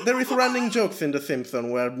 There is running jokes in The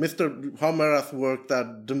Simpsons where Mr. Homer has worked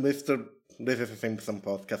at this is a Simpson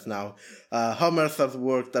podcast now. Homer has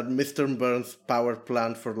worked at Mr. Burns' power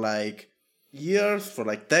plant for like years, for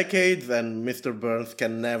like decades, and Mr. Burns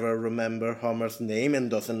can never remember Homer's name and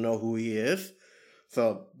doesn't know who he is.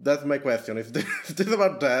 So that's my question. Is this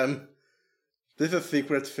about them? This is a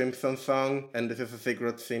secret Simpson song, and this is a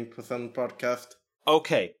secret Simpson podcast.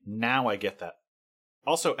 Okay, now I get that.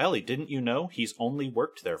 Also, Ellie, didn't you know he's only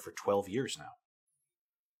worked there for 12 years now?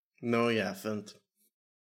 No, he hasn't.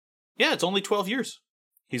 Yeah, it's only 12 years.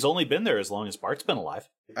 He's only been there as long as Bart's been alive.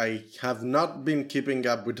 I have not been keeping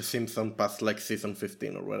up with The Simpsons past like season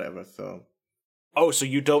 15 or whatever, so... Oh, so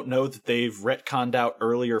you don't know that they've retconned out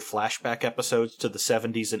earlier flashback episodes to the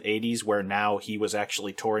 70s and 80s where now he was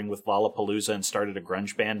actually touring with Lollapalooza and started a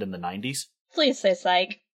grunge band in the 90s? Please say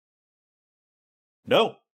psych.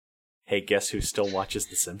 No. Hey, guess who still watches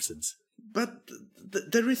The Simpsons? But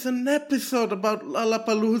there is an episode about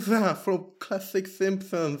Lollapalooza from classic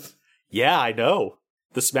Simpsons. Yeah, I know.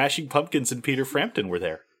 The Smashing Pumpkins and Peter Frampton were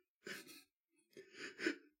there.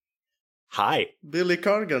 Hi. Billy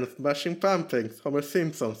Corgan, Smashing Pumpkins, Homer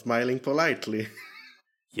Simpson, smiling politely.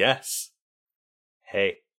 Yes.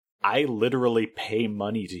 Hey, I literally pay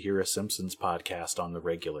money to hear a Simpsons podcast on the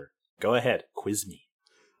regular. Go ahead, quiz me.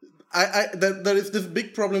 There is this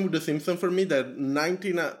big problem with The Simpsons for me that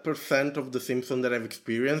 99% of The Simpsons that I've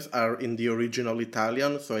experienced are in the original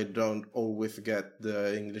Italian, so I don't always get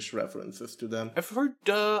the English references to them. I've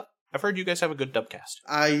heard you guys have a good dubcast.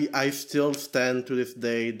 I still stand to this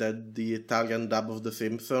day that the Italian dub of The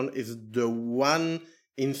Simpsons is the one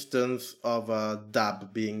instance of a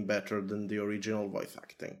dub being better than the original voice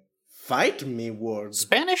acting. Fight me, words.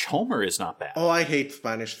 Spanish Homer is not bad. Oh, I hate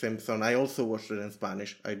Spanish Simpson. I also watched it in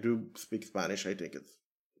Spanish. I do speak Spanish. I think it's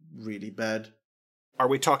really bad. Are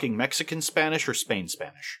we talking Mexican Spanish or Spain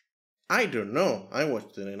Spanish? I don't know. I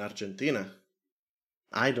watched it in Argentina.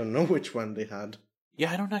 I don't know which one they had.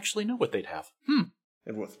 Yeah, I don't actually know what they'd have.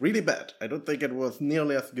 It was really bad. I don't think it was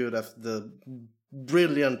nearly as good as the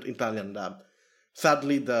brilliant Italian dub.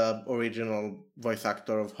 Sadly, the original voice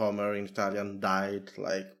actor of Homer in Italian died,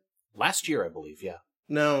 Last year, I believe, yeah.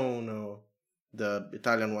 No. The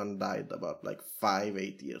Italian one died about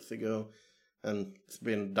 5-8 years ago, and it's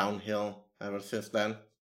been downhill ever since then.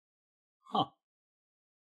 Huh.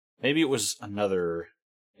 Maybe it was another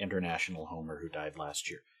international Homer who died last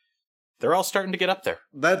year. They're all starting to get up there.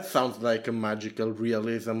 That sounds like a magical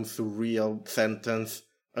realism, surreal sentence.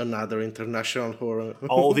 Another international horror.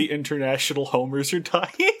 All the international Homers are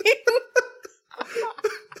dying.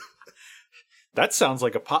 That sounds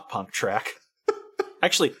like a pop punk track.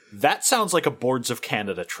 Actually, that sounds like a Boards of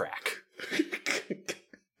Canada track.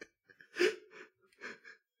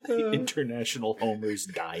 International Homer's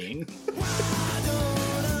dying. I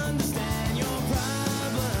don't understand your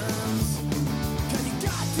problems. 'Cause you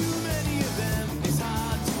got too many of them. It's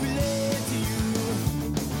hard to relate to you.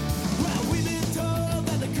 Well, we've been told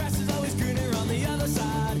that the grass is always greener on the other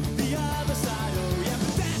side. The other side, oh yeah.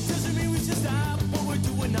 But that doesn't mean we should stop what we're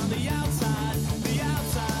doing on the outside. The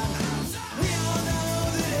outside. We all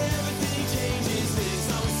know that everything changes.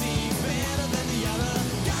 This always seems better than the other.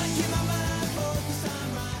 Gotta keep my mind focused on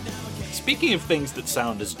right now. Speaking of things that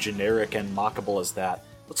sound as generic and mockable as that,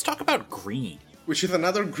 let's talk about Green. Which is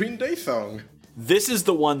another Green Day song. This is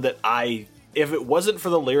the one that if it wasn't for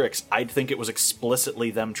the lyrics, I'd think it was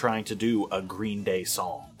explicitly them trying to do a Green Day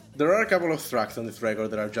song. There are a couple of tracks on this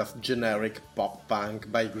record that are just generic pop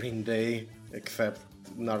punk by Green Day, except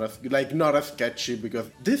not as catchy, because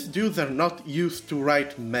these dudes are not used to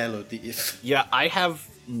write melodies. Yeah, I have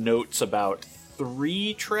notes about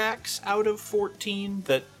 3 tracks out of 14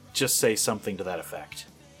 that just say something to that effect.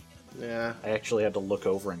 Yeah. I actually had to look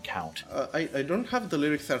over and count. I don't have the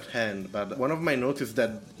lyrics at hand, but one of my notes is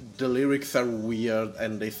that the lyrics are weird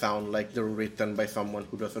and they sound like they're written by someone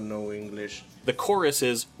who doesn't know English. The chorus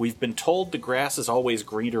is, "We've been told the grass is always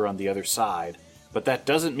greener on the other side, but that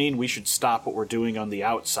doesn't mean we should stop what we're doing on the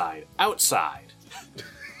outside. Outside!"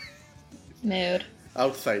 Mood.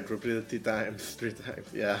 Outside, repeated 3 times,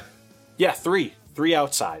 yeah. Yeah, 3. 3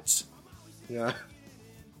 outsides. Yeah.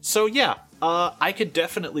 So yeah, I could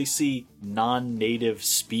definitely see non-native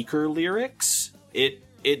speaker lyrics. It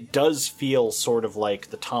does feel sort of like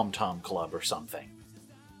the Tom Tom Club or something.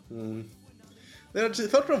 They're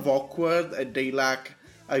sort of awkward, and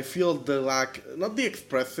I feel they lack, not the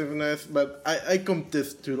expressiveness, but I compare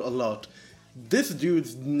this to a lot. These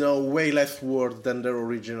dudes know way less words than their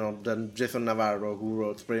original, than Jason Navarro, who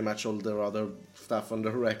wrote pretty much all their other stuff on the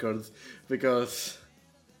records, because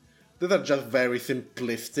these are just very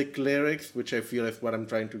simplistic lyrics, which I feel is what I'm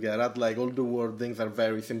trying to get at. Like, all the wordings are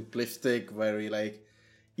very simplistic, very, like,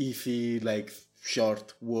 easy, like,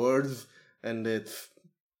 short words, and it's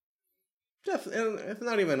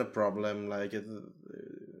not even a problem. Like,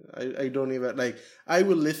 I don't even, like, I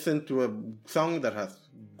will listen to a song that has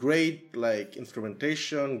great, like,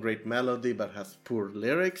 instrumentation, great melody, but has poor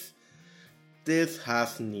lyrics. This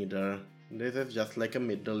has neither. This is just like a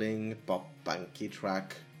middling pop punky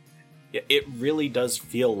track. Yeah, it really does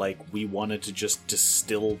feel like we wanted to just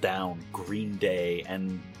distill down Green Day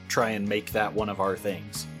and try and make that one of our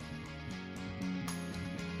things.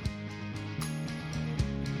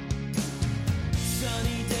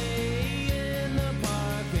 Sunny day in the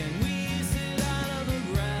park and we sit out of the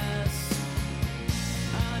grass.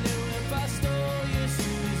 I knew if I stole your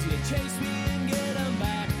shoes, you'd chase me and get them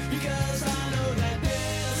back. Because I know that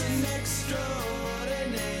there's an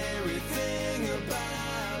extraordinary thing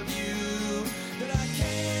about you that I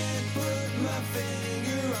can't put my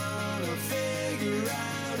finger on or figure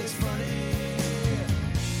out. It's funny.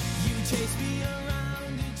 You chase me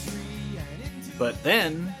around a tree and into But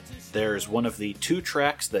then there's one of the 2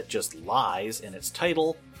 tracks that just lies in its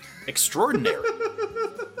title, Extraordinary.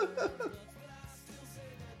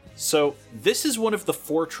 So this is one of the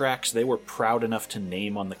 4 tracks they were proud enough to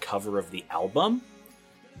name on the cover of the album.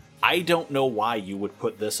 I don't know why you would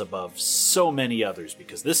put this above so many others,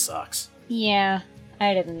 because this sucks. Yeah,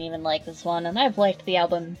 I didn't even like this one, and I've liked the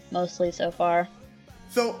album mostly so far.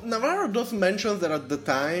 So, Navarro does mention that at the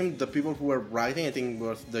time, the people who were writing, I think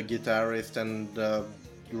was the guitarist and the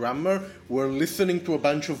drummer, were listening to a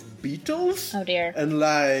bunch of Beatles. Oh dear. And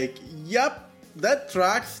like, yep, that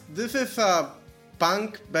tracks. This is a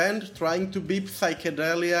punk band trying to be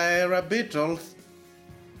psychedelia-era Beatles.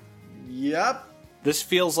 Yep. This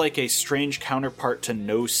feels like a strange counterpart to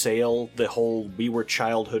No Sail, the whole "we were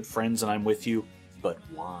childhood friends and I'm with you, but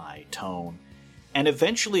why" tone. And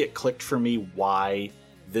eventually it clicked for me why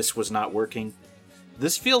this was not working.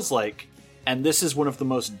 This feels like, and this is one of the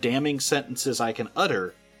most damning sentences I can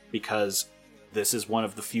utter, because this is one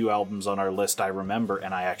of the few albums on our list I remember,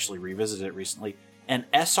 and I actually revisited it recently, an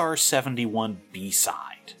SR-71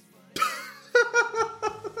 B-side.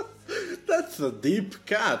 That's a deep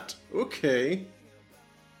cut. Okay.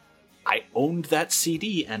 I owned that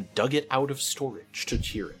CD and dug it out of storage to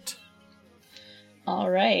hear it.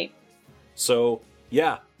 Alright. So,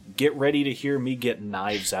 yeah, get ready to hear me get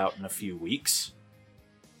Knives Out in a few weeks.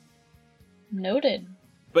 Noted.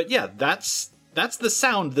 But yeah, that's the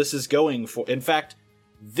sound this is going for. In fact,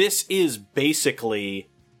 this is basically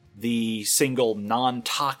the single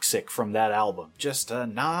Non-Toxic from that album. Just a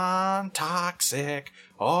non-toxic,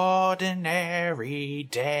 ordinary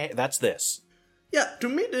day. That's this. Yeah, to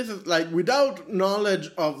me this is like, without knowledge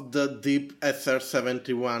of the deep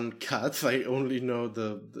SR-71 cuts, I only know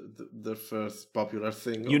the first popular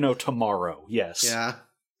single. You know Tomorrow, yes. Yeah.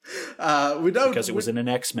 Because it was in an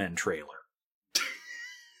X-Men trailer.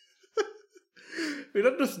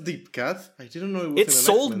 Without those deep cuts, I didn't know it was It in an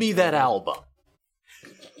sold X-Men me that trailer. album.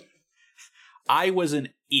 I was an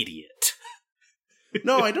idiot.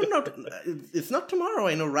 No, I don't know. It's not Tomorrow,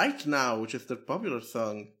 I know Right Now, which is the popular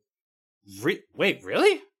song. Wait,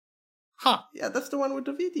 really? Huh. Yeah, that's the one with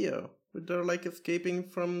the video. With they're like escaping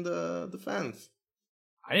from the fans.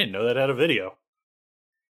 I didn't know that had a video.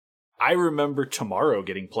 I remember Tomorrow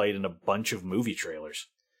getting played in a bunch of movie trailers.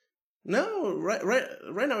 No, right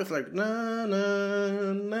now it's like na na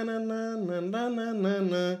na na na na na na na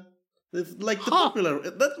na. It's like the popular.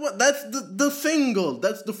 That's the single.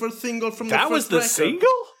 That's the first single from the first That was the record.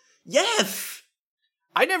 single? Yes.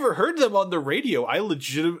 I never heard them on the radio.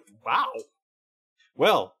 Wow.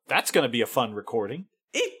 Well, that's going to be a fun recording.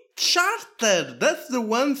 It charted. That's the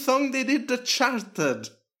one song they did that charted.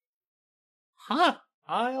 Huh.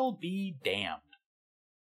 I'll be damned.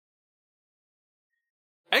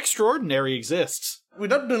 Extraordinary exists.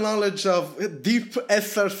 Without the knowledge of deep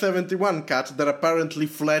SR-71 cuts that apparently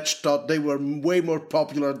Fletch thought they were way more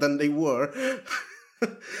popular than they were,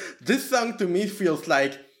 this song to me feels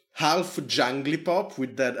like half jangly pop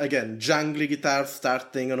with that, again, jangly guitar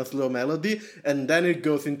starting on a slow melody, and then it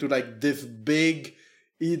goes into like this big,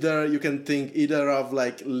 you can think either of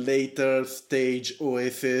like later stage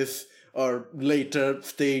Oasis or later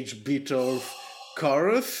stage Beatles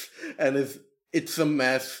chorus, and it's a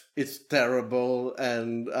mess, it's terrible,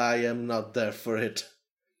 and I am not there for it.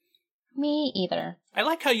 Me either. I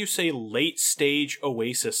like how you say late stage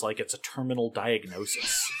Oasis like it's a terminal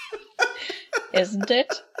diagnosis. Isn't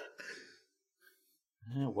it?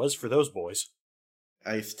 It was for those boys.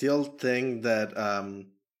 I still think that,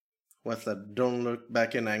 what's that, Don't Look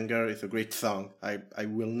Back in Anger is a great song. I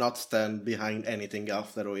will not stand behind anything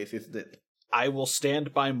else that Oasis did. I will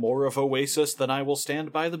stand by more of Oasis than I will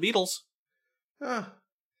stand by the Beatles.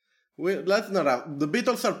 Let's not the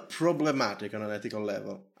Beatles are problematic on an ethical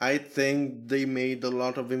level. I think they made a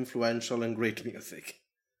lot of influential and great music.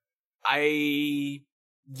 I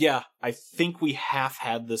think we have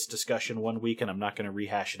had this discussion one week, and I'm not going to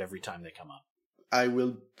rehash it every time they come up. I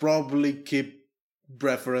will probably keep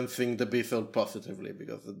referencing the Beatles positively,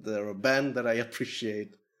 because they're a band that I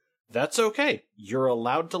appreciate. That's okay. You're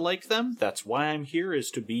allowed to like them. That's why I'm here, is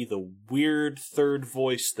to be the weird third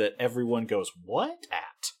voice that everyone goes, what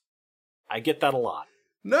at? I get that a lot.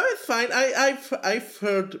 No, it's fine. I've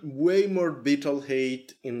heard way more Beatle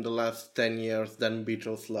hate in the last 10 years than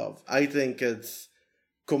Beatles love. I think it's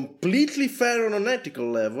completely fair on an ethical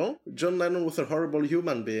level. John Lennon was a horrible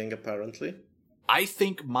human being, apparently. I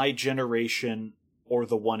think my generation, or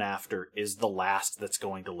the one after, is the last that's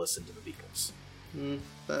going to listen to the Beatles.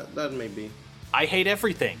 That may be. I hate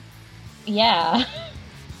everything. Yeah.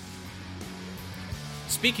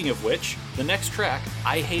 Speaking of which, the next track,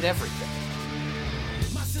 I Hate Everything.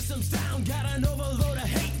 My system's down, got an overload of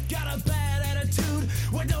hate, got a bad attitude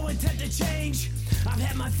with no intent to change. I've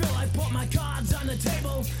had my fill, I put my cards on the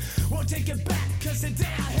table. Won't take it back, cause today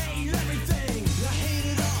I hate everything. I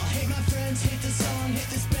hate it all, hate my friends, hate the song, hate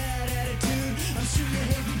this bad attitude. I'm sure you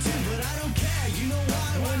hate me too, but I don't care. You know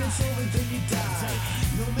why? When it's over, then you die.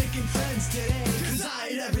 No making friends today, cause I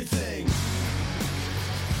hate everything.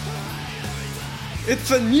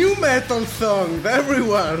 It's a new metal song,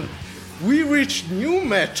 everyone! We reached new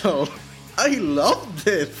metal! I love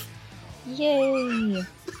this! Yay!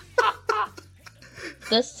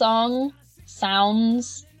 This song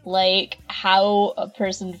sounds like how a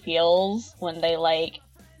person feels when they, like,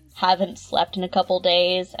 haven't slept in a couple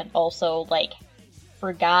days and also, like,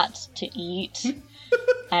 forgot to eat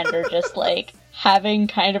and are just, like, having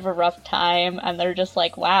kind of a rough time, and they're just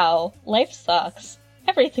like, wow, life sucks.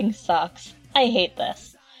 Everything sucks. I hate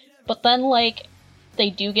this. But then, like, they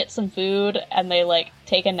do get some food, and they, like,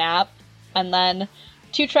 take a nap, and then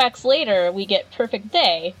 2 tracks later, we get Perfect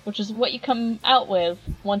Day, which is what you come out with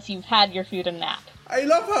once you've had your food and nap. I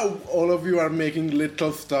love how all of you are making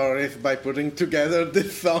little stories by putting together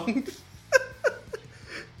these songs.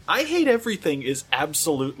 I Hate Everything is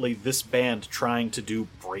absolutely this band trying to do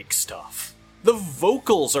break stuff. The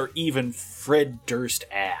vocals are even Fred Durst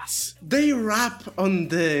ass. They rap on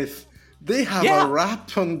this. They have a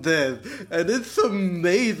rap on this. And it's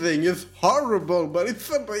amazing. It's horrible, but it's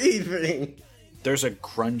amazing. There's a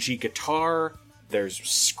grungy guitar. There's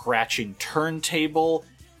scratching turntable.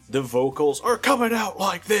 The vocals are coming out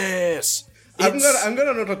like this. I'm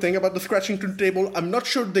gonna note a thing about the scratching turntable. I'm not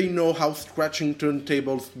sure they know how scratching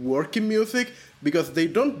turntables work in music, because they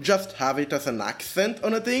don't just have it as an accent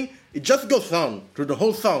on a thing, it just goes on through the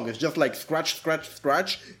whole song. It's just like scratch, scratch,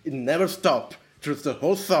 scratch. It never stops through the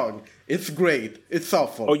whole song. It's great. It's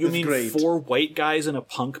awful. Oh, you it's mean great. 4 white guys in a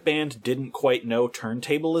punk band didn't quite know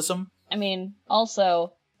turntablism? I mean,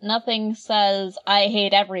 also, nothing says I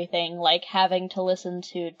hate everything like having to listen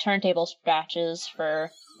to turntable scratches for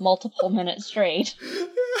multiple minutes straight.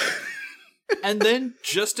 And then,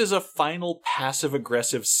 just as a final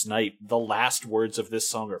passive-aggressive snipe, the last words of this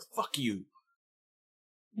song are, fuck you.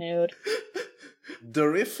 Mood. The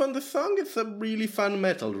riff on the song is a really fun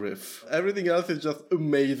metal riff. Everything else is just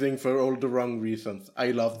amazing for all the wrong reasons.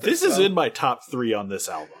 I love this This is song. in my top 3 on this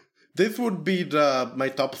album. This would be my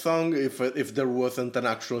top song if there wasn't an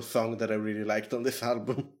actual song that I really liked on this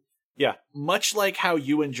album. Yeah, much like how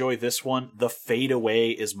you enjoy this one, The Fade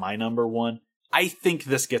Away is my number 1. I think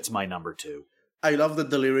this gets my number 2. I love that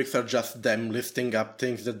the lyrics are just them listing up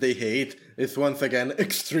things that they hate. It's once again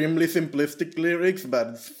extremely simplistic lyrics, but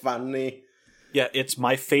it's funny. Yeah, it's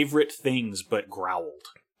my favorite things, but growled.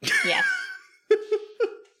 Yeah.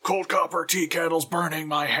 Cold copper tea kettle's burning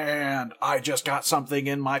my hand. I just got something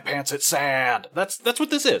in my pants, it's sand. That's what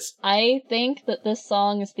this is. I think that this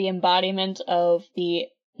song is the embodiment of the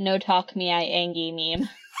no talk me I angy meme.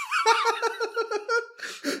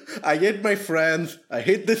 I hate my friends, I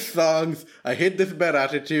hate these songs, I hate this bad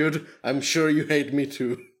attitude, I'm sure you hate me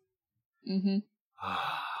too. Mm-hmm.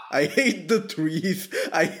 I hate the trees,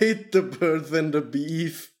 I hate the birds and the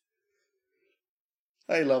bees.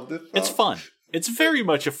 I love this song. It's fun. It's very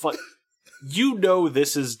much a fun... You know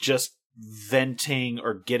this is just venting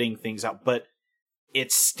or getting things out, but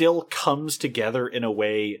it still comes together in a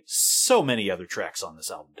way so many other tracks on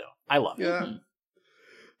this album don't. I love it. Yeah.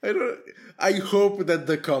 I hope that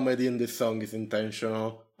the comedy in this song is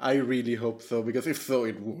intentional. I really hope so, because if so,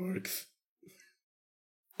 it works.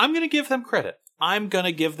 I'm going to give them credit. I'm going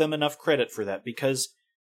to give them enough credit for that, because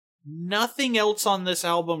nothing else on this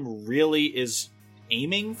album really is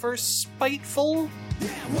aiming for spiteful.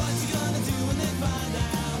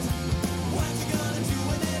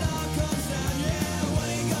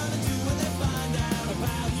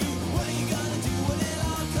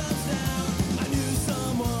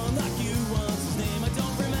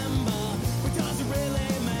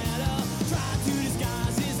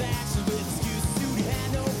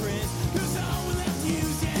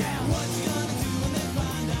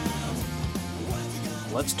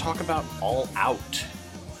 Let's talk about All Out.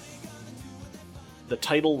 The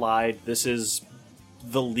title lied. This is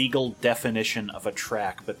the legal definition of a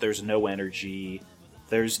track, but there's no energy.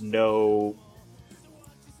 There's no...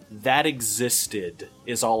 That existed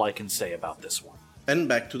is all I can say about this one. And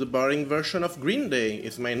back to the boring version of Green Day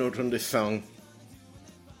is my note on this song.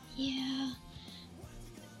 Yeah.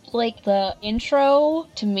 Like, the intro,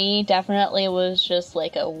 to me, definitely was just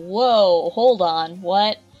like a, whoa, hold on,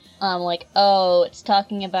 what? Like, oh, it's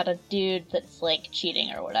talking about a dude that's, like,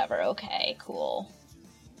 cheating or whatever. Okay, cool.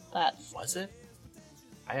 That's... Was it?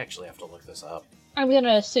 I actually have to look this up. I'm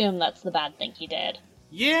gonna assume that's the bad thing he did.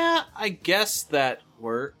 Yeah, I guess that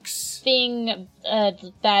works. Being a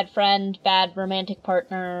bad friend, bad romantic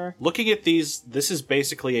partner. Looking at these, this is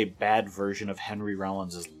basically a bad version of Henry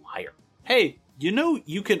Rollins' Liar. Hey, you know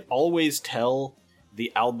you can always tell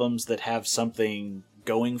the albums that have something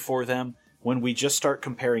going for them when we just start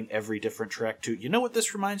comparing every different track to, you know what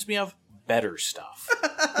this reminds me of? Better Stuff.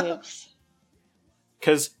 Oops.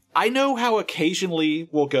 Because I know how occasionally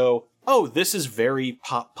we'll go, oh, this is very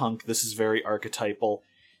pop-punk, this is very archetypal.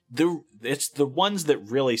 It's the ones that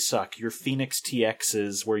really suck, your Phoenix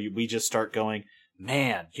TXs, where we just start going,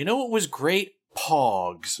 man, you know what was great?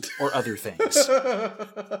 Pogs, or other things.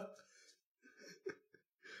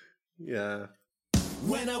 Yeah.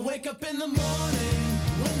 When I wake up in the morning,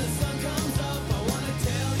 when the sun comes up, I want to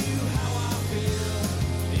tell you how I feel.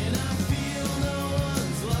 And I feel no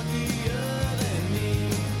one's luckier than me.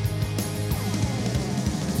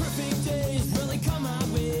 Perfect days really come my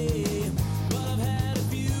way, but I've had a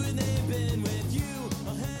few and they've been with you.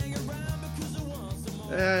 I'll hang around because I want some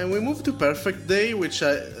more. And we move to Perfect Day, which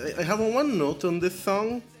I have one note on this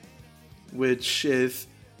song, which is,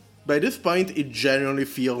 by this point, it generally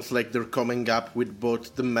feels like they're coming up with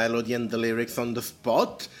both the melody and the lyrics on the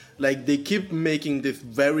spot. Like, they keep making these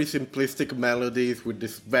very simplistic melodies with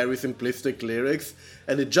these very simplistic lyrics,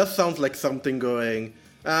 and it just sounds like something going,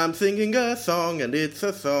 I'm singing a song, and it's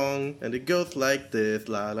a song, and it goes like this,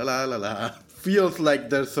 la la la la la. Feels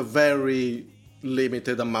like there's a very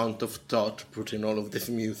limited amount of thought put in all of this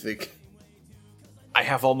music. I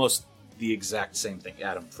have almost the exact same thing.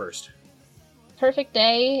 Adam, first. Perfect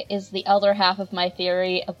Day is the other half of my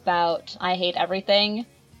theory about I hate everything.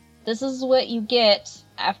 this is what you get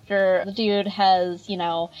after the dude has,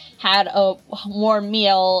 had a warm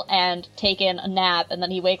meal and taken a nap, and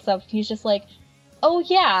then he wakes up and he's just like, oh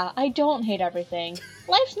yeah, I don't hate everything.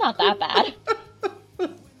 Life's not that bad.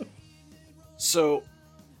 So,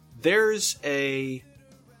 there's a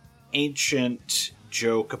ancient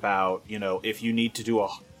joke about, if you need to do a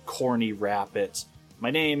corny rap, it's,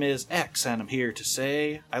 my name is X and I'm here to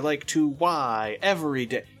say I like to Y every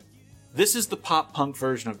day. This is the pop-punk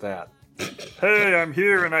version of that. Hey, I'm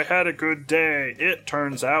here and I had a good day. It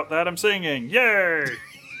turns out that I'm singing. Yay!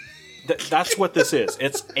 That's what this is.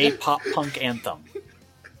 It's a pop-punk anthem.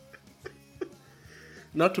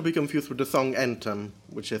 Not to be confused with the song Anthem,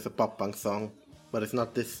 which is a pop-punk song, but it's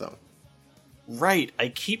not this song. Right, I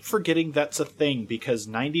keep forgetting that's a thing, because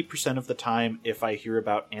 90% of the time, if I hear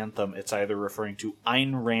about Anthem, it's either referring to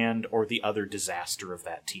Ayn Rand or the other disaster of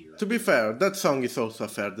that tier. To be fair, that song is also a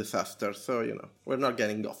fair disaster, so, we're not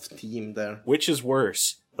getting off steam there. Which is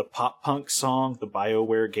worse, the pop-punk song, the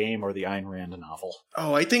BioWare game, or the Ayn Rand novel?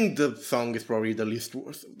 Oh, I think the song is probably the least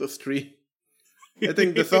worst of those three. I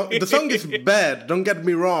think the song is bad, don't get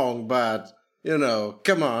me wrong, but,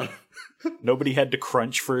 come on. Nobody had to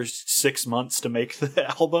crunch for 6 months to make the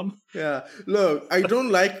album. Yeah, look, I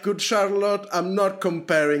don't like Good Charlotte. I'm not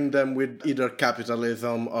comparing them with either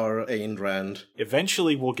capitalism or Ayn Rand.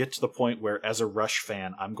 Eventually we'll get to the point where, as a Rush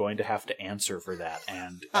fan, I'm going to have to answer for that.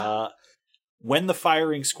 And when the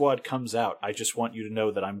Firing Squad comes out, I just want you to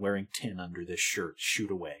know that I'm wearing tin under this shirt.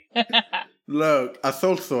 Shoot away. Look, as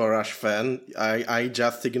also a Rush fan, I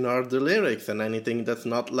just ignore the lyrics and anything that's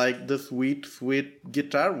not like the sweet, sweet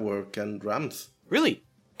guitar work and drums. Really,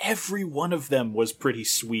 every one of them was pretty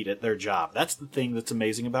sweet at their job. That's the thing that's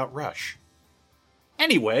amazing about Rush.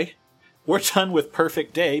 Anyway, we're done with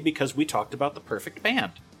Perfect Day because we talked about the perfect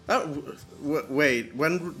band. Oh, wait,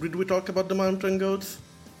 when did we talk about the Mountain Goats?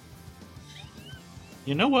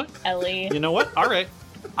 You know what? Ellie. You know what? All right.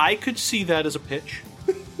 I could see that as a pitch.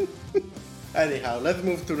 Anyhow, let's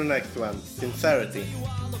move to the next one. Sincerity.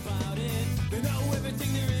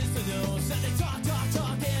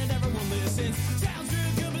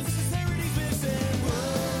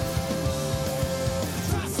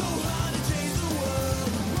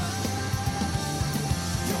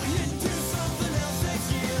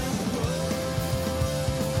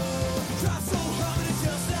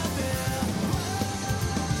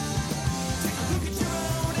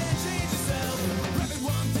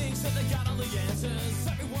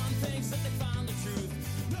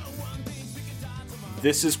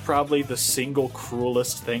 This is probably the single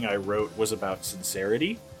cruelest thing I wrote was about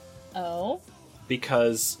sincerity. Oh?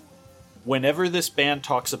 Because whenever this band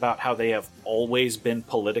talks about how they have always been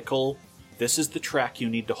political, this is the track you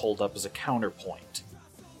need to hold up as a counterpoint.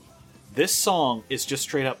 This song is just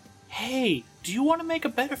straight up, hey, do you want to make a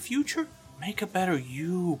better future? Make a better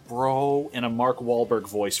you, bro, in a Mark Wahlberg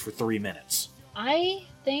voice for 3 minutes. I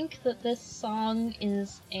think that this song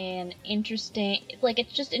is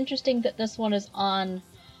it's just interesting that this one is on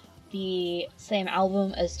the same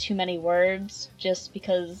album as Too Many Words, just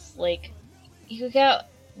because, you got,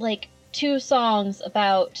 2 songs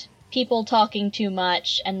about people talking too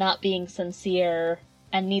much and not being sincere,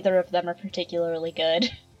 and neither of them are particularly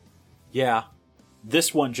good. Yeah,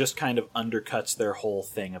 this one just kind of undercuts their whole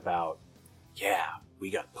thing about, yeah, we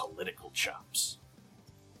got political chops.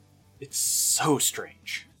 It's so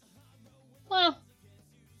strange. Well,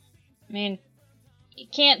 I mean, you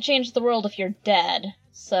can't change the world if you're dead,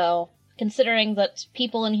 so considering that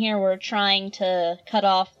people in here were trying to cut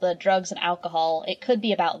off the drugs and alcohol, it could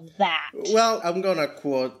be about that. Well, I'm gonna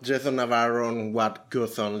quote Jason Navarro on what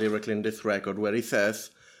goes on lyrically in this record, where he says,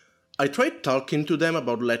 I tried talking to them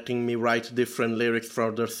about letting me write different lyrics for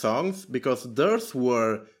their songs, because theirs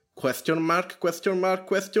were ...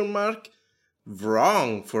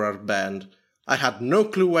 wrong for our band. I had no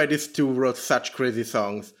clue why these two wrote such crazy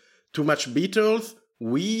songs. Too much Beatles,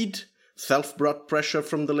 weed, self-brought pressure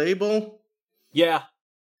from the label. Yeah,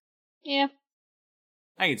 Yeah.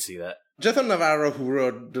 I can see that. Jason Navarro, who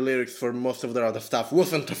wrote the lyrics for most of their other stuff,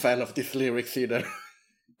 wasn't a fan of these lyrics either.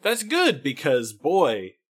 That's good, because,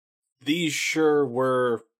 boy, these sure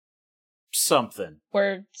were something.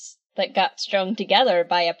 Words that got strung together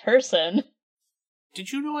by a person.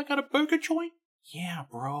 Did you know I got a burger joint? Yeah,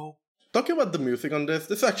 bro. Talking about the music on this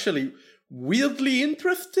is actually weirdly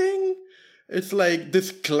interesting. It's like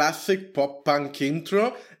this classic pop-punk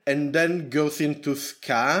intro, and then goes into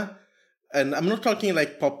ska. And I'm not talking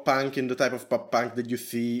like pop-punk in the type of pop-punk that you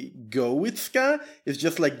see go with ska. It's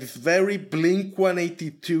just like this very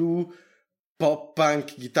Blink-182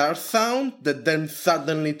 pop-punk guitar sound that then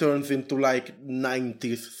suddenly turns into like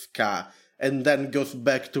 90s ska. and then goes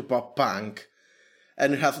back to pop punk.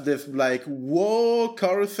 And it has this, like, whoa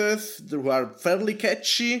choruses that are fairly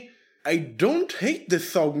catchy. I don't hate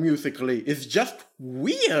this song musically, it's just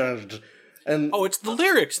weird. And Oh, it's the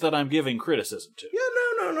lyrics that I'm giving criticism to. yeah,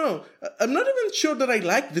 no. I'm not even sure that I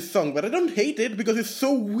like this song, but I don't hate it because it's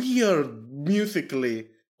so weird musically.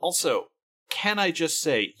 Also, can I just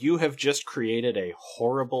say, you have just created a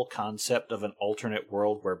horrible concept of an alternate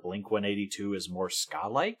world where Blink-182 is more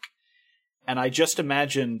ska-like? And I just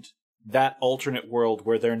imagined that alternate world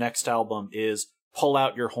where their next album is Pull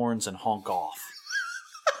Out Your Horns and Honk Off.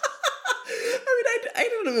 I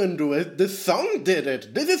didn't even do it. The song did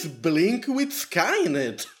it. This is Blink with ska in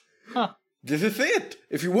it. Huh. This is it.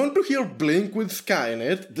 If you want to hear Blink with ska in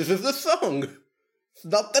it, this is the song. It's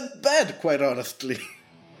not that bad, quite honestly.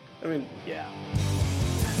 I mean, Yeah.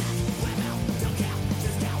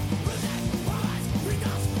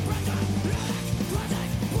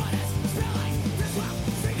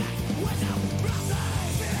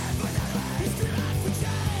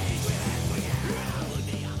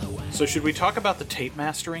 So should we talk about the tape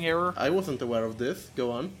mastering error? I wasn't aware of this. Go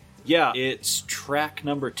on. Yeah, it's track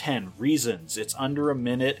number 10, Reasons. It's under a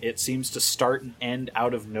minute, it seems to start and end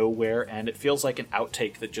out of nowhere, and it feels like an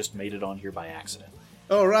outtake that just made it on here by accident.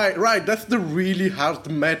 Oh, right. That's the really hard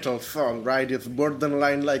metal song, right? It's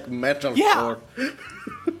borderline like metalcore. Yeah.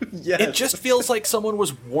 Yes. It just feels like someone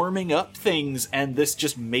was warming up things, and this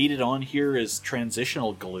just made it on here as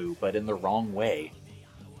transitional glue, but in the wrong way.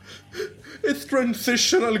 It's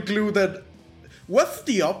transitional glue that... What's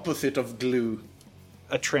the opposite of glue?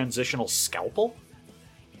 A transitional scalpel?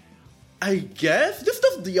 I guess? This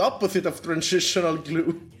is the opposite of transitional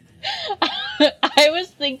glue. I was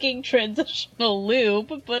thinking transitional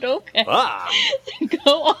lube, but okay. Ah!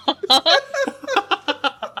 Go on.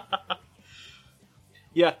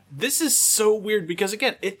 Yeah, this is so weird because,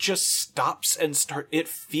 again, it just stops and starts. It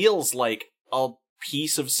feels like a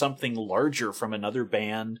piece of something larger from another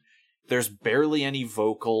band. There's barely any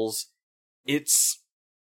vocals. It's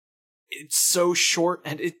so short,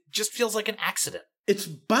 and it just feels like an accident. It's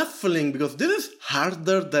baffling because this is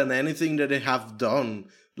harder than anything that they have done.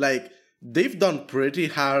 Like, they've done pretty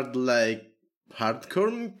hard, like,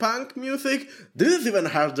 hardcore punk music. This is even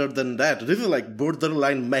harder than that. This is like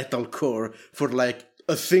borderline metalcore for like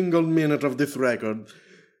a single minute of this record.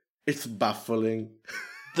 It's baffling.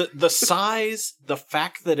 The size, the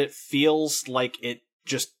fact that it feels like it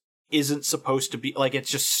just isn't supposed to be, like it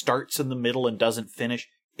just starts in the middle and doesn't finish.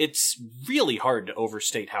 It's really hard to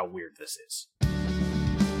overstate how weird this is.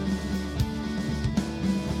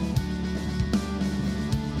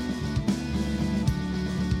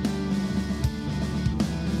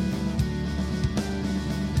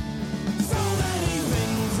 So many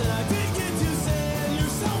things that I didn't get to say, and you're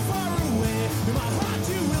so far away. In my heart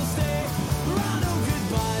you will stay. There are no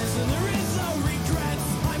goodbyes and there is no regrets.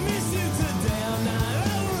 I miss you today, I'm not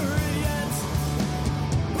over it yet.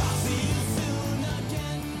 I'll see you soon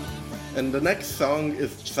again, my friend. And the next song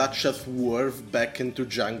is such a swerve back into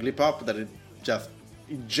jungly pop that it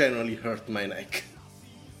generally hurt my neck.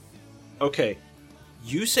 Okay,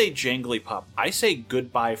 you say jangly pop. I say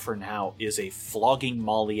Goodbye for Now is a flogging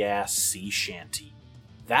molly-ass sea shanty.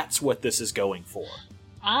 That's what this is going for.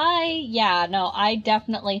 I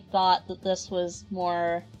definitely thought that this was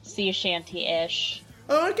more sea shanty-ish.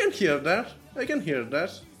 Oh, I can hear that.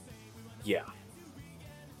 Yeah.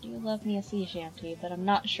 You love me a sea shanty, but I'm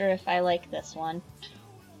not sure if I like this one.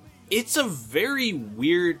 It's a very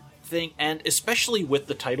weird thing, and especially with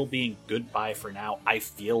the title being Goodbye for Now, I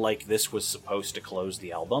feel like this was supposed to close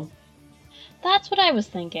the album. That's what I was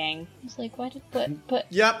thinking. I was like, why did but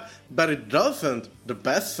Yep, but it doesn't. The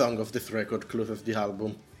best song of this record closes the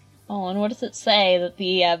album. oh, and what does it say that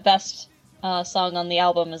the best song on the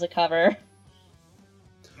album is a cover?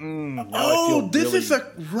 Oh, this is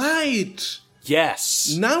right!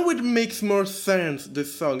 Yes! Now it makes more sense,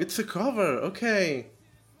 this song. It's a cover, okay.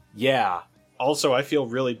 Yeah. Also, I feel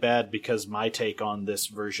really bad because my take on this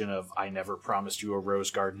version of I Never Promised You a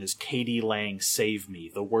Rose Garden is Katie Lang Save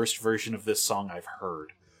Me, the worst version of this song I've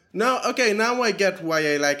heard. Now I get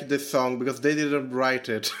why I like this song, because they didn't write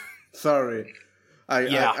it. Sorry.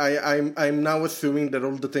 I'm now assuming that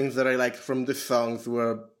all the things that I liked from the songs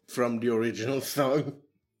were from the original song.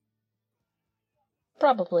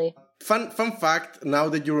 Probably. Fun fact, now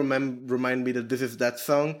that you remind me that this is that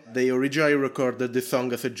song, they originally recorded this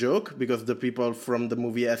song as a joke because the people from the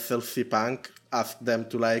movie SLC Punk asked them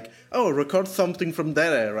to record something from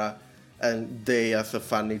that era. And they, as a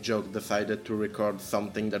funny joke, decided to record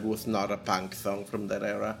something that was not a punk song from that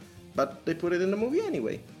era. But they put it in the movie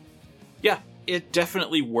anyway. Yeah, It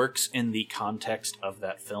definitely works in the context of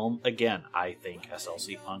that film. Again, I think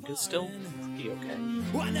SLC Punk is still pretty okay.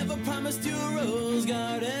 I never promised you a rose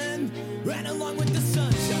garden, right along with the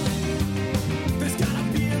sunshine. There's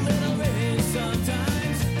gotta be a little rain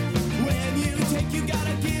sometimes. When you take, you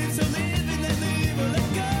gotta give. So live and then leave or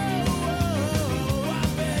let go. I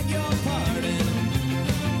beg your pardon.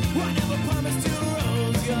 I never promised you a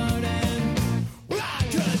rose garden. I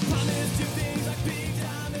could promise you things like big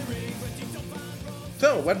diamond rings, but you don't find rose.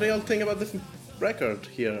 So, what do y'all think about this record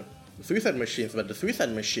here? The Suicide Machines, but the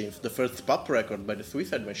Suicide Machines, the first pop record by the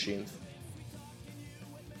Suicide Machines.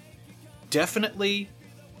 Definitely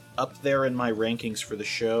up there in my rankings for the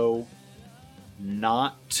show.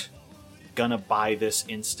 Not gonna buy this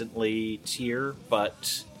instantly tier,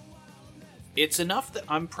 but it's enough that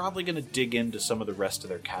I'm probably gonna dig into some of the rest of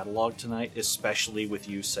their catalog tonight, especially with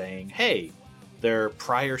you saying, hey, their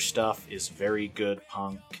prior stuff is very good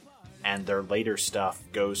punk, and their later stuff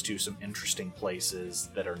goes to some interesting places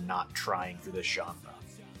that are not trying for this genre.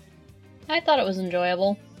 I thought it was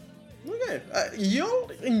enjoyable. Okay, y'all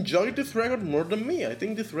enjoyed this record more than me. I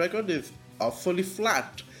think this record is awfully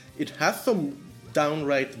flat. It has some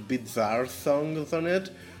downright bizarre songs on it,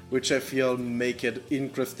 which I feel make it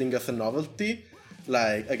interesting as a novelty.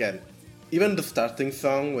 Like, again, even the starting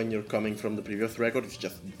song, when you're coming from the previous record, is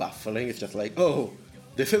just baffling. It's just like, oh,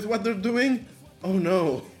 this is what they're doing? Oh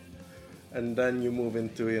no. And then you move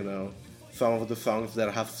into, some of the songs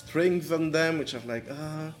that have strings on them, which are like,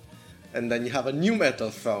 And then you have a new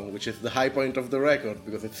metal song, which is the high point of the record,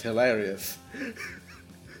 because it's hilarious.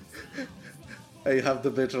 I have the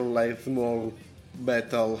little, like, small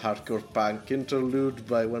metal hardcore punk interlude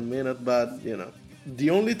by 1 minute, but, The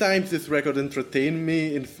only times this record entertained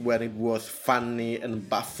me is when it was funny and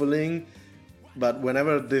baffling, but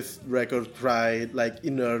whenever this record tried, like,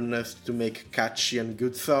 in earnest to make catchy and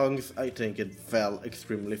good songs, I think it fell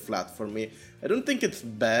extremely flat for me. I don't think it's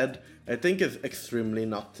bad, I think it's extremely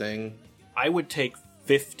nothing. I would take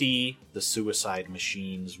 50 The Suicide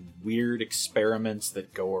Machines weird experiments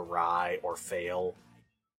that go awry or fail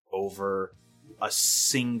over a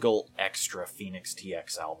single extra Phoenix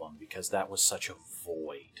TX album, because that was such a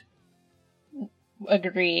void.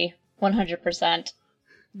 Agree. 100%.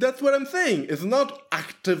 That's what I'm saying. It's not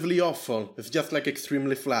actively awful. It's just like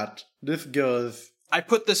extremely flat. This goes... I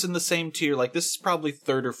put this in the same tier. Like, this is probably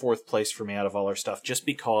 3rd or 4th place for me out of all our stuff, just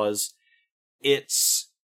because it's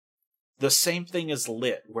the same thing as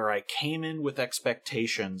Lit, where I came in with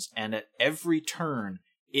expectations, and at every turn,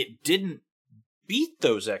 it didn't beat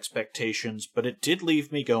those expectations, but it did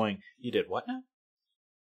leave me going, you did what now?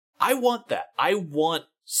 I want that. I want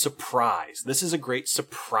surprise. This is a great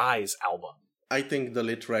surprise album. I think the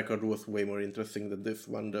Lit record was way more interesting than this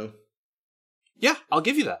one, though. Yeah, I'll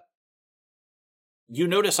give you that. You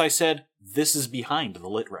notice I said, this is behind the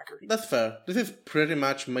Lit record. That's fair. This is pretty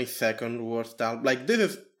much my second worst album. Like, this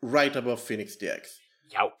is right above Phoenix TX.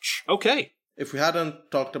 Ouch. Okay. If we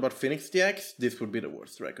hadn't talked about Phoenix TX, this would be the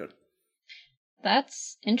worst record.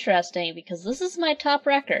 That's interesting, because this is my top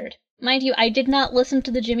record. Mind you, I did not listen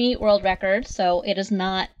to the Jimmy Eat World record, so it is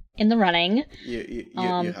not in the running.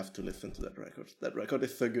 You have to listen to that record. That record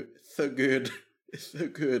is so good. So good. It's so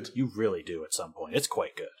good. You really do at some point. It's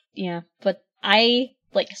quite good. Yeah, but I,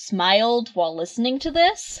 smiled while listening to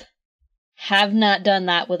this. Have not done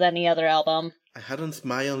that with any other album. I hadn't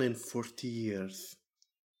smiled in 40 years.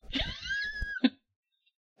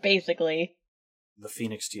 Basically. The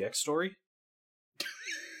Phoenix TX story?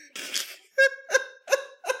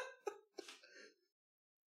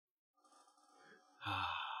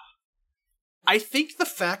 I think the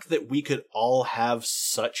fact that we could all have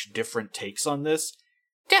such different takes on this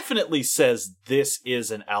definitely says this is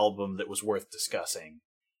an album that was worth discussing.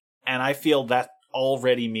 And I feel that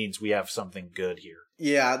already means we have something good here.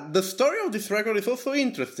 Yeah, the story of this record is also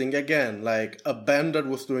interesting. Again, like a band that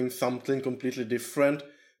was doing something completely different,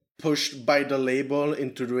 pushed by the label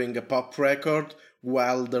into doing a pop record,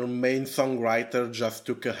 while their main songwriter just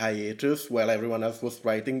took a hiatus while everyone else was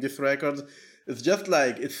writing this record. It's just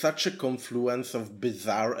like, it's such a confluence of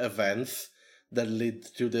bizarre events that lead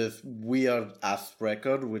to this weird-ass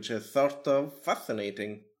record, which is sort of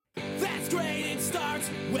fascinating. That's great, it starts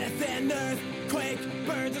with an earthquake,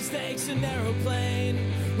 birds and snakes, an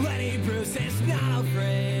aeroplane. Lenny Bruce is not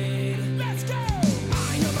afraid. Let's go!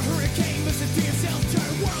 I know the hurricane, listen to yourself,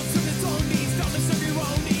 turn world to its own needs, don't serve your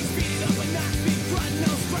own needs, beat it up and not speak, run,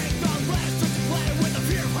 no strength, on blast, touch the planet with a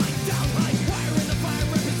fear high, down high, wire in the fire,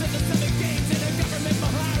 represent the 7 games, in a government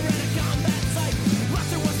for hire, and a combat site.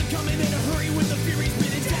 Laughter wasn't coming in a hurry with the furies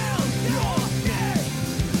beating down your neck.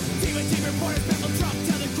 Team reporters, battle drop,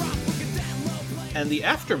 tell the crop, look at that low play. And the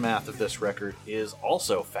aftermath of this record is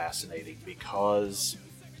also fascinating because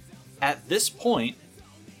at this point,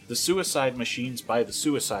 The Suicide Machines by the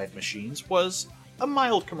Suicide Machines was a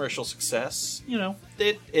mild commercial success. You know,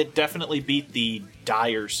 it definitely beat the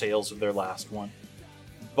dire sales of their last one.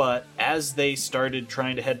 But as they started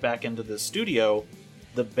trying to head back into the studio,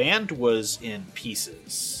 the band was in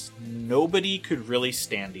pieces. Nobody could really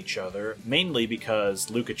stand each other, mainly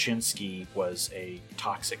because Lukaczynski was a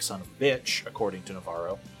toxic son of a bitch, according to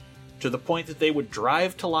Navarro, to the point that they would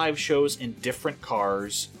drive to live shows in different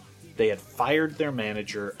cars. They had fired their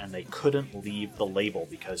manager, and they couldn't leave the label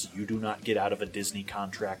because you do not get out of a Disney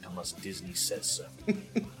contract unless Disney says so.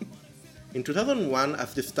 In 2001,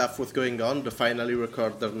 as this stuff was going on, they finally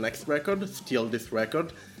record their next record, Steal This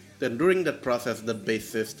Record. Then during that process, the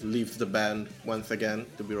bassist leaves the band once again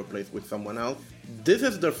to be replaced with someone else. This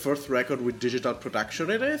is their first record with digital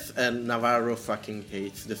production it is, and Navarro fucking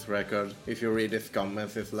hates this record. If you read his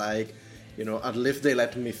comments, it's like, you know, at least they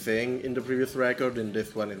let me sing in the previous record. In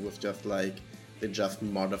this one, it was just like, they just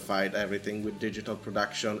modified everything with digital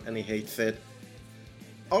production, and he hates it.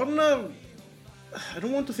 On a, I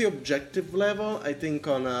don't want to say objective level, I think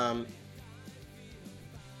on a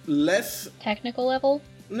less... Technical level?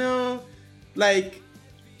 No, like,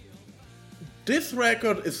 this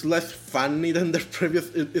record is less funny than the previous,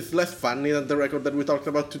 it's less funny than the record that we talked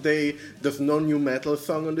about today. There's no new metal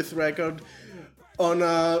song on this record.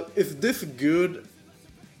 Is this good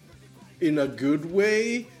in a good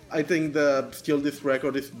way? I think still this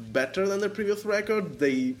record is better than the previous record.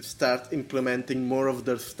 They start implementing more of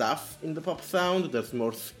their stuff in the pop sound. There's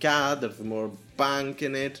more ska, there's more punk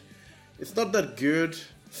in it. It's not that good.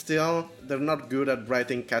 Still, they're not good at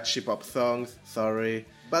writing catchy pop songs, sorry.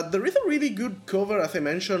 But there is a really good cover, as I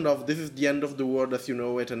mentioned, of This Is the End of the World As You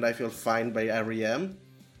Know It and I Feel Fine by R.E.M.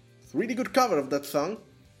 It's a really good cover of that song.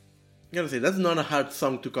 I gotta say, that's not a hard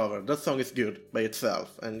song to cover. That song is good by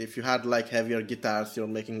itself. And if you had, like, heavier guitars, you're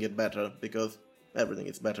making it better, because everything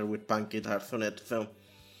is better with punk guitars on it, so...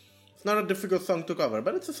 It's not a difficult song to cover,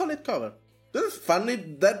 but it's a solid cover. This is funny,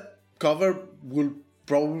 that cover will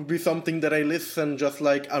probably be something that I listen just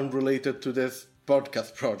like unrelated to this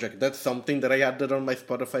podcast project. That's something that I added on my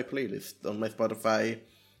Spotify playlist, on my Spotify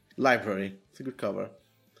library. It's a good cover.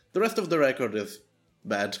 The rest of the record is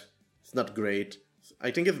bad. It's not great.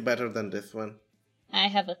 I think it's better than this one. I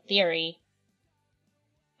have a theory.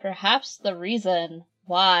 Perhaps the reason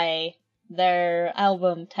why their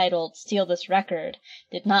album titled Steal This Record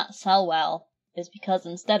did not sell well is because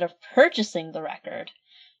instead of purchasing the record,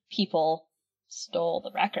 people stole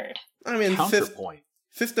the record. I mean, Counterpoint.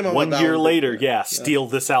 System of a 1 Down. year later, Steal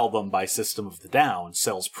This Album by System of the Down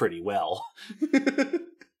sells pretty well.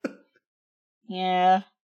 Yeah.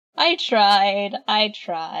 I tried,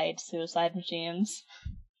 Suicide Machines.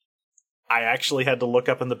 I actually had to look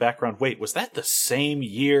up in the background, wait, was that the same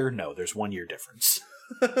year? No, there's 1 year difference.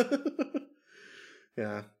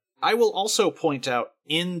 Yeah. I will also point out,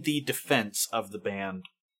 in the defense of the band,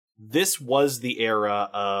 this was the era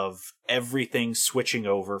of everything switching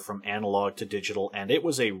over from analog to digital, and it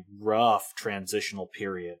was a rough transitional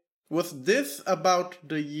period. Was this about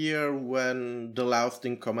the year when The Lost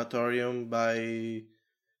in Comatorium by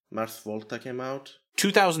Mars Volta came out?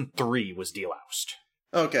 2003 was Deloused.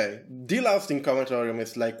 Okay, Deloused in Comatorium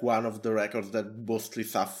is like one of the records that mostly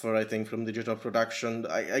suffer, I think, from digital production.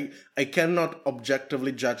 I cannot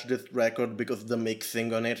objectively judge this record because the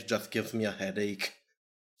mixing on it just gives me a headache.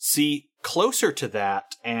 See, closer to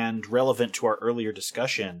that, and relevant to our earlier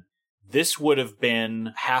discussion, this would have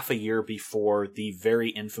been half a year before the very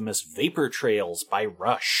infamous Vapor Trails by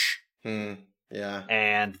Rush. Yeah.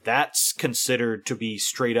 And that's considered to be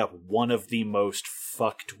straight up one of the most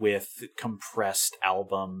fucked with compressed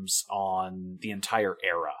albums on the entire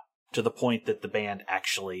era, to the point that the band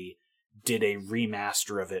actually did a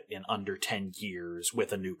remaster of it in under 10 years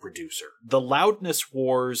with a new producer. The loudness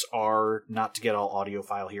wars are, not to get all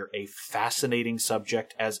audiophile here, a fascinating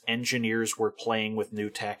subject as engineers were playing with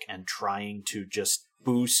new tech and trying to just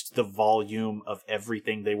boost the volume of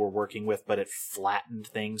everything they were working with, but it flattened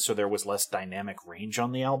things so there was less dynamic range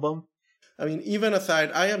on the album. I mean, even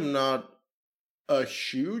aside, I am not a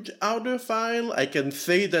huge audiophile. I can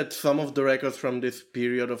say that some of the records from this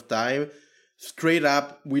period of time, straight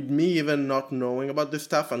up, with me even not knowing about this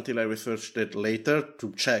stuff until I researched it later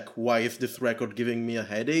to check why is this record giving me a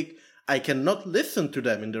headache, I cannot listen to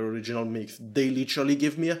them in the original mix. They literally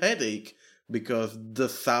give me a headache because the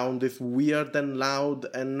sound is weird and loud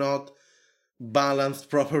and not balanced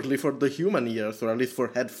properly for the human ears, or at least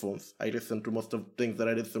for headphones. I listen to most of the things that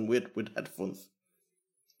I listen with headphones.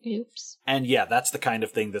 Oops. And yeah, that's the kind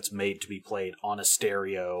of thing that's made to be played on a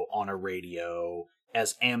stereo, on a radio,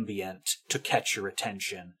 as ambient to catch your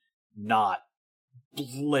attention, not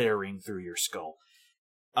blaring through your skull.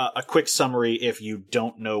 A quick summary if you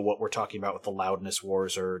don't know what we're talking about with the loudness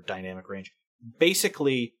wars or dynamic range.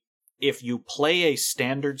 Basically, if you play a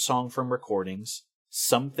standard song from recordings,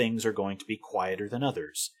 some things are going to be quieter than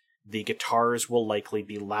others. The guitars will likely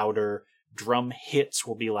be louder, drum hits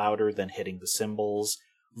will be louder than hitting the cymbals,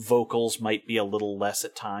 vocals might be a little less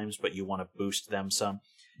at times, but you want to boost them some.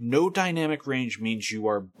 No dynamic range means you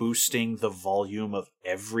are boosting the volume of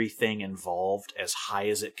everything involved as high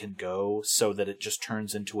as it can go so that it just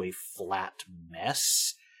turns into a flat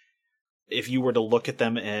mess. If you were to look at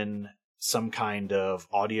them in some kind of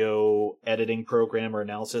audio editing program or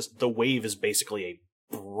analysis, the wave is basically a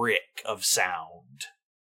brick of sound.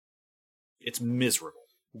 It's miserable.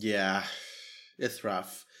 Yeah, it's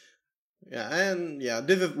rough. Yeah, and yeah,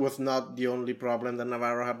 this was not the only problem that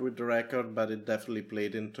Navarro had with the record, but it definitely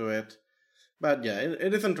played into it. But yeah,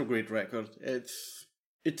 it isn't a great record.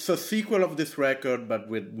 It's a sequel of this record, but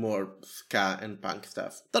with more ska and punk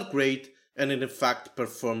stuff. Not great, and it in fact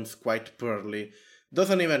performs quite poorly.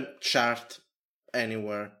 Doesn't even chart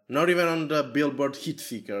anywhere. Not even on the Billboard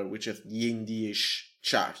Hitseeker, which is the indie-ish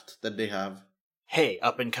chart that they have. Hey,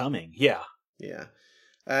 up and coming, yeah. Yeah.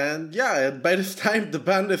 And yeah, by this time the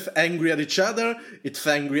band is angry at each other, it's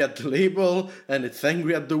angry at the label, and it's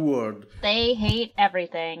angry at the world. They hate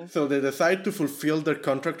everything. So they decide to fulfill their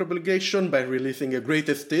contract obligation by releasing a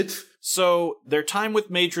greatest hits. So, their time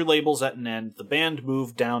with major labels at an end, the band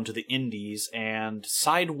moved down to the indies, and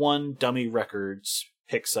Side 1 Dummy Records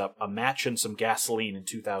picks up A Match and Some Gasoline in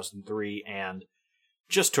 2003, and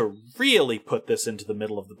just to really put this into the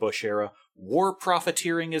middle of the Bush era, War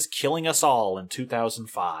Profiteering is Killing Us All in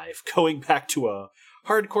 2005, going back to a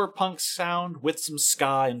hardcore punk sound with some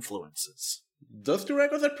ska influences. Those two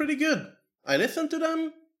records are pretty good. I listened to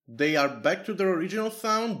them. They are back to their original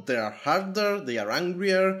sound. They are harder. They are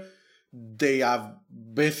angrier. They have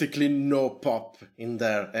basically no pop in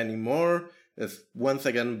there anymore. It's once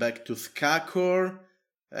again back to ska core.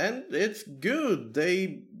 And it's good.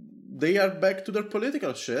 They are back to their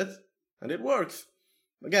political shit. And it works.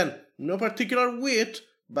 Again, no particular wit,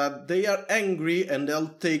 but they are angry and they'll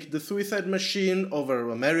take the Suicide Machine over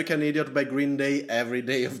American Idiot by Green Day every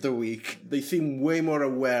day of the week. They seem way more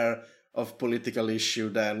aware of political issue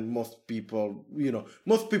than most people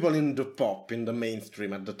in the pop, in the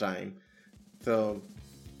mainstream at the time. So,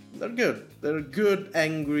 they're good. They're good,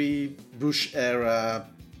 angry, Bush-era,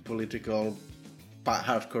 political,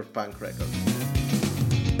 hardcore punk records.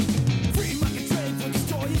 Free market trade will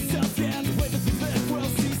destroy yourself, yeah. The way that the bad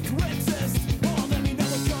world cease to exist. All that we know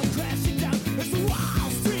will come crashing down. It's the Wall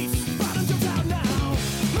Street, bottoms of town now.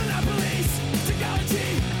 Monopolies,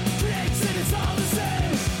 technology, creates and it's all the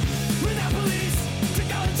same. Monopolies,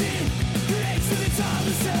 technology, creates and it's all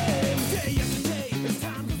the same. Day after day, as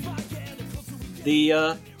time goes by, yeah, the closer we get.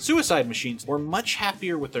 The Suicide Machines were much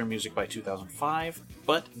happier with their music by 2005,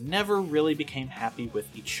 but never really became happy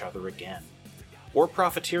with each other again. War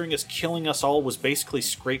Profiteering is Killing Us All was basically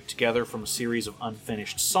scraped together from a series of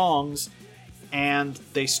unfinished songs, and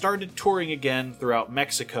they started touring again throughout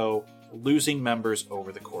Mexico, losing members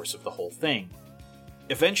over the course of the whole thing.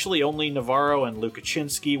 Eventually only Navarro and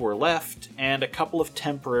Lukaczynski were left, and a couple of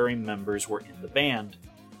temporary members were in the band.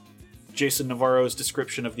 Jason Navarro's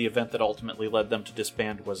description of the event that ultimately led them to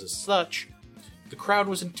disband was as such: "The crowd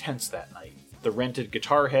was intense that night. The rented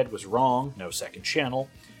guitar head was wrong, no second channel.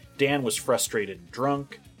 Dan was frustrated and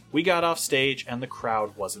drunk. We got off stage and the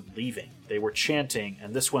crowd wasn't leaving. They were chanting,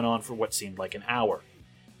 and this went on for what seemed like an hour.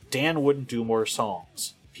 Dan wouldn't do more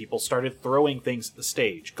songs. People started throwing things at the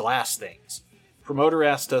stage, glass things. Promoter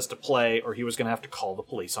asked us to play or he was going to have to call the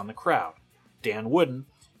police on the crowd. Dan wouldn't,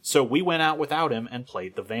 so we went out without him and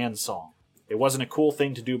played the Van song. It wasn't a cool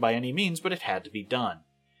thing to do by any means, but it had to be done.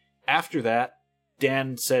 After that,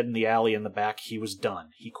 Dan said in the alley in the back he was done.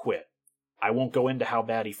 He quit. I won't go into how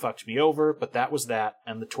bad he fucked me over, but that was that,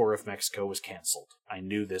 and the tour of Mexico was cancelled. I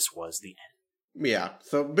knew this was the end." Yeah,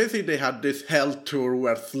 so basically they had this hell tour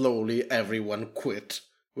where slowly everyone quit,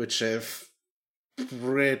 which is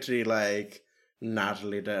pretty,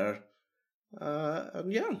 gnarly there.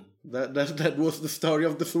 And yeah, that was the story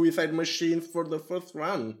of the Suicide Machines for the first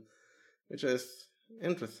run, which is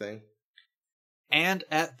interesting. And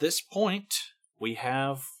at this point, we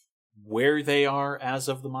have where they are as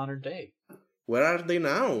of the modern day. Where are they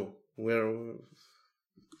now?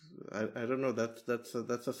 I don't know.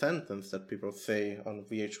 That's a sentence that people say on a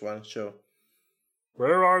VH1 show.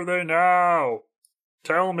 Where are they now?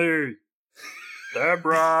 Tell me.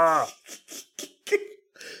 Deborah.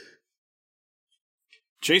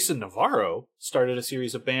 Jason Navarro started a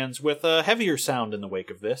series of bands with a heavier sound in the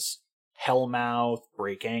wake of this. Hellmouth,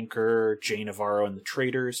 Break Anchor, Jay Navarro and the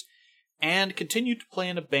Traders, and continued to play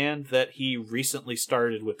in a band that he recently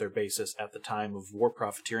started with their bassist at the time of War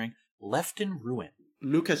Profiteering, Left in Ruin.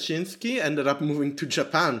 Lukashinsky ended up moving to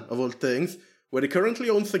Japan, of all things, where he currently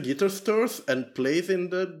owns a guitar store and plays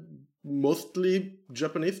in the mostly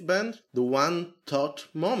Japanese band, the One Thought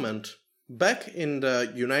Moment. Back in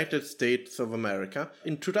the United States of America,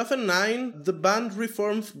 in 2009, the band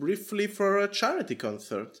reforms briefly for a charity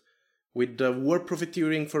concert with the War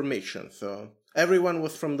Profiteering formation. So everyone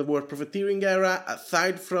was from the War Profiteering era,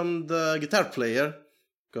 aside from the guitar player,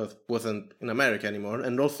 because wasn't in America anymore,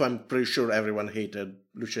 and also I'm pretty sure everyone hated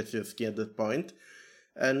Lukashinsky at that point.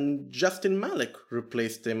 And Justin Malik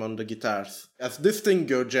replaced him on the guitars. As this thing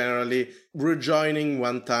goes generally, rejoining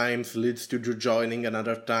one time leads to rejoining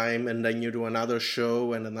another time, and then you do another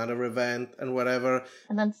show and another event and whatever.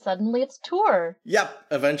 And then suddenly it's tour. Yep,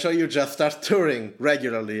 eventually you just start touring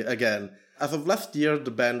regularly again. As of last year,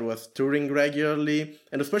 the band was touring regularly,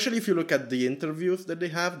 and especially if you look at the interviews that they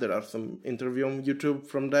have, there are some interviews on YouTube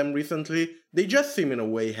from them recently, they just seem in a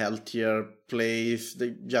way healthier place,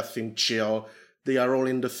 they just seem chill. They are all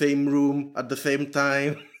in the same room at the same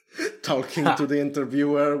time, talking to the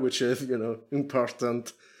interviewer, which is,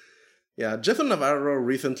 important. Yeah, Jason Navarro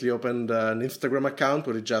recently opened an Instagram account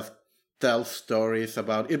where he just tells stories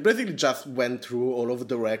about... It basically just went through all of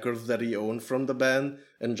the records that he owned from the band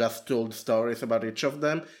and just told stories about each of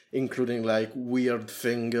them, including, weird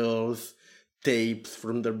singles, tapes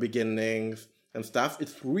from their beginnings, and stuff.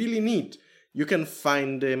 It's really neat. You can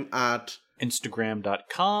find him at...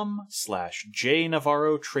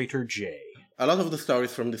 Instagram.com/JNavarroTraitorJ. A lot of the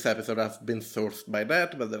stories from this episode have been sourced by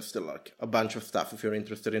that, but there's still a bunch of stuff if you're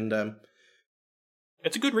interested in them.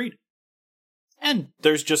 It's a good read. And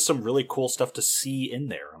there's just some really cool stuff to see in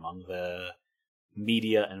there among the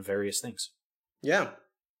media and various things. Yeah.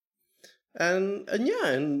 And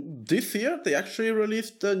this year they actually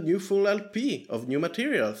released a new full LP of new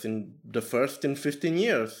materials, in the first in 15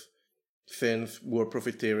 years since War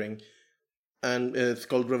Profiteering. And it's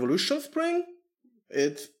called Revolution Spring.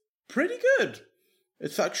 It's pretty good.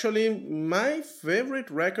 It's actually my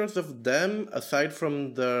favorite records of them, aside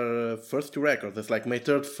from the first two records. It's my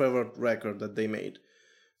third favorite record that they made.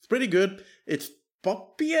 It's pretty good. It's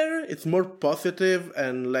poppier, it's more positive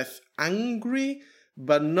and less angry,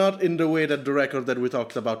 but not in the way that the record that we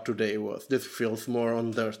talked about today was. This feels more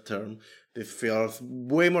on their term. This feels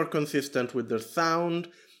way more consistent with their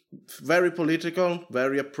sound. It's very political,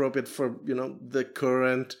 very appropriate for, the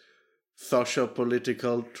current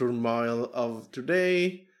socio-political turmoil of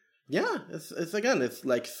today. Yeah, it's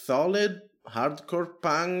solid hardcore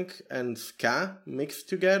punk and ska mixed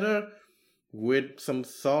together with some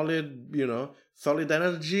solid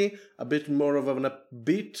energy, a bit more of an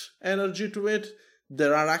upbeat energy to it.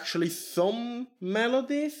 There are actually some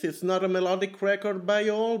melodies. It's not a melodic record by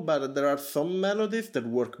all, but there are some melodies that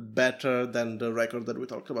work better than the record that we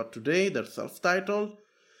talked about today. They're self-titled.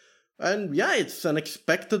 And yeah, it's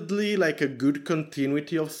unexpectedly a good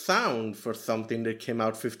continuity of sound for something that came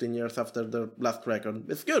out 15 years after the last record.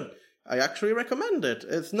 It's good. I actually recommend it.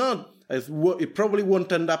 It probably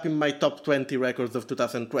won't end up in my top 20 records of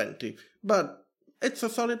 2020, but it's a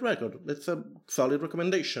solid record. It's a solid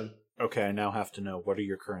recommendation. Okay, I now have to know, what are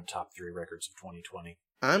your current top 3 records of 2020?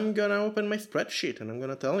 I'm gonna open my spreadsheet and I'm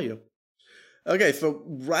gonna tell you. Okay, so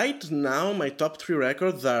right now my top 3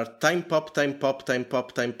 records are Time Pop, Time Pop, Time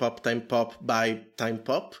Pop, Time Pop, Time Pop by Time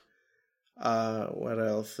Pop. What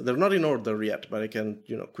else? They're not in order yet, but I can,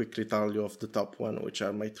 quickly tell you of the top one, which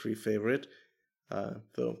are my 3 favorite. Time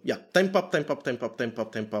Pop, Time Pop, Time Pop, Time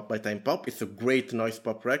Pop, Time Pop by Time Pop. It's a great noise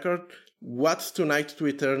pop record. What's Tonight to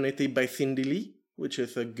Eternity by Cindy Lee, which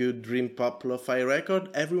is a good dream pop lo-fi record.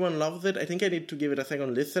 Everyone loves it. I think I need to give it a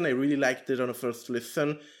second listen. I really liked it on a first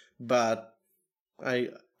listen, but I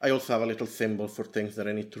also have a little symbol for things that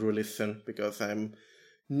I need to re-listen, because I'm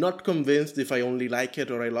not convinced if I only like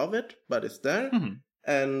it or I love it, but it's there. Mm-hmm.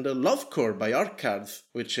 And Lovecore by Orchards,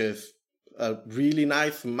 which is a really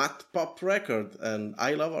nice math pop record, and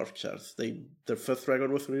I love Orchards. Their first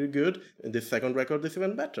record was really good, and the second record is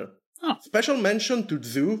even better. Oh. Special mention to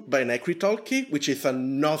Zoo by Nekritalki, which is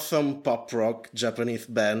an awesome pop rock Japanese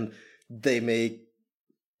band. They make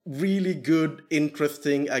really good,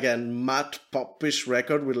 interesting, again, matte popish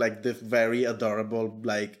record with this very adorable,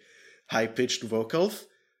 high-pitched vocals.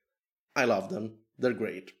 I love them. They're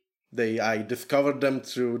great. I discovered them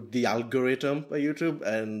through The Algorithm by YouTube,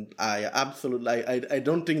 and I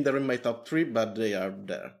don't think they're in my top 3, but they are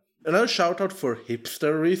there. Another shout out for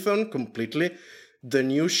hipster reason, completely. the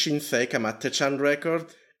new Shinsei Kamate-chan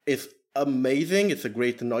record is amazing. It's a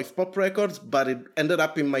great noise pop record, but it ended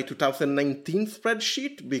up in my 2019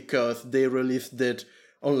 spreadsheet because they released it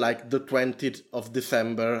on like the 20th of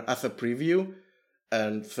December as a preview.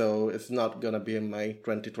 And so it's not gonna be in my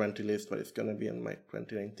 2020 list, but it's gonna be in my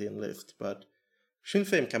 2019 list. But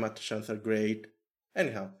Shinsei and Kamate-chans are great.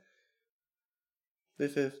 Anyhow,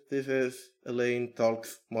 this is Elaine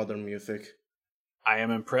Talks Modern Music. I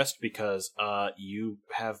am impressed because you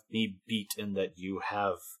have me beat in that you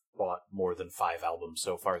have bought more than 5 albums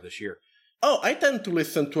so far this year. Oh, I tend to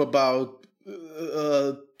listen to about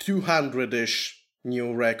 200-ish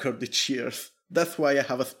new records each year. That's why I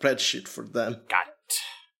have a spreadsheet for them. Got it.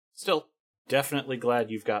 Still, definitely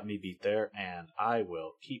glad you've got me beat there, and I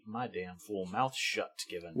will keep my damn fool mouth shut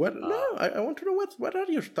given... What? No, I want to know what are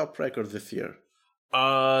your top records this year?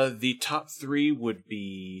 The top 3 would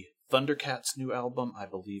be Thundercat's new album. I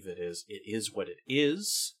believe it is It Is What It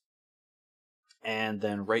Is. And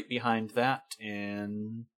then right behind that,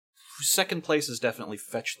 in second place is definitely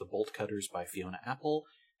Fetch the Bolt Cutters by Fiona Apple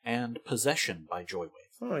and Possession by Joywave.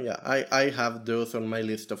 Oh yeah, I have those on my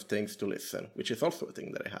list of things to listen, which is also a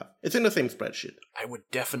thing that I have. It's in the same spreadsheet. I would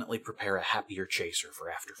definitely prepare a happier chaser for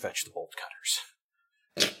after Fetch the Bolt Cutters.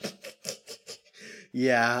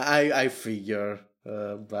 Yeah, I figure,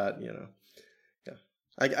 but you know, yeah.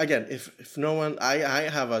 Again, if no one, I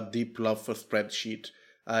have a deep love for spreadsheet.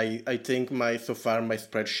 I think my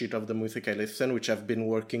spreadsheet of the music I listen, which I've been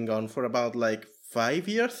working on for about like 5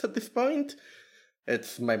 years at this point,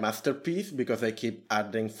 it's my masterpiece because I keep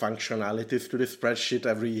adding functionalities to the spreadsheet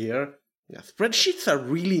every year. Yeah, spreadsheets are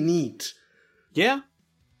really neat. Yeah.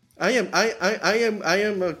 I am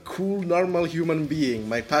a cool, normal human being.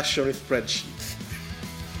 My passion is spreadsheets.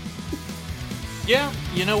 Yeah,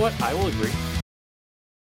 you know what? I will agree.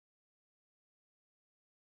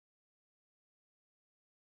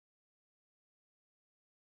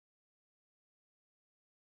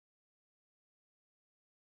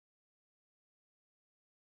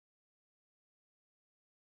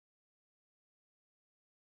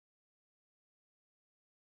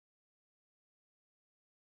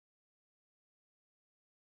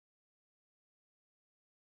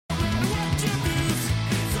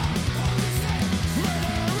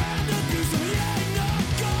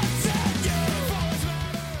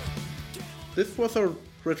 This was our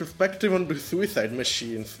retrospective on the Suicide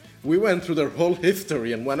Machines. We went through their whole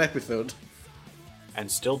history in one episode.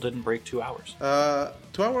 And still didn't break 2 hours.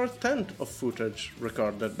 2 hours 10 of footage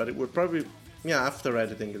recorded, but it would probably, after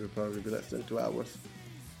editing, it would probably be less than 2 hours.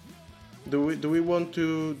 Do we want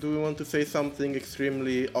to say something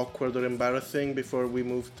extremely awkward or embarrassing before we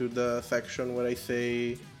move to the section where I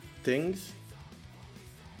say things?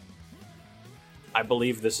 I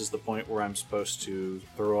believe this is the point where I'm supposed to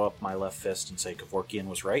throw up my left fist and say Kevorkian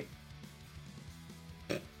was right.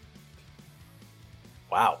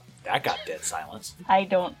 Wow, that got dead silence. I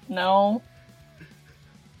don't know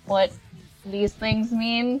what these things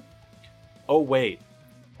mean. Oh wait,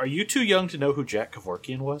 are you too young to know who Jack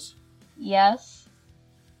Kevorkian was? Yes.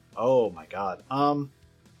 Oh my god.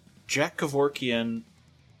 Jack Kevorkian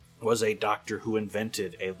was a doctor who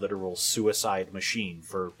invented a literal suicide machine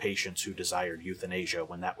for patients who desired euthanasia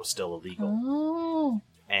when that was still illegal. Oh.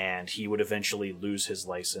 And he would eventually lose his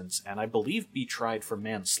license and I believe be tried for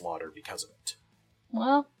manslaughter because of it.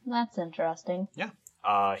 Well, that's interesting. Yeah.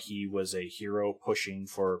 He was a hero pushing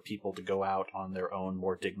for people to go out on their own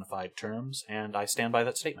more dignified terms, and I stand by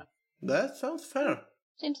that statement. That sounds fair.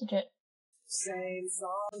 Seems legit. Same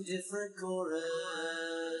song, different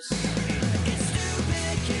chorus. It's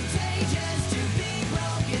stupid, contagious to be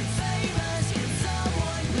broken, famous. Can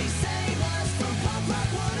someone please save us from Pop Rock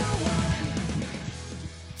 101?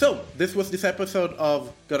 So, this was this episode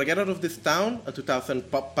of Gotta Get Out of This Town, a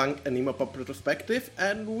 2000 pop punk and emo pop retrospective,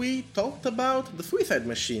 and we talked about the Suicide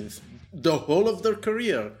Machines, the whole of their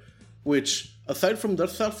career, which, aside from their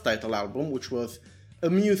self-titled album, which was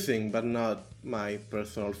amusing but not my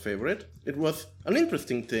personal favorite, it was an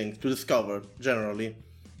interesting thing to discover, generally.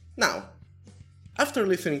 Now, after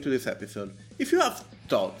listening to this episode, if you have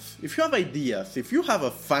thoughts, if you have ideas, if you have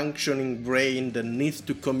a functioning brain that needs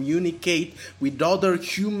to communicate with other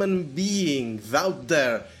human beings out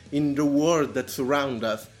there in the world that surround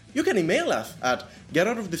us, you can email us at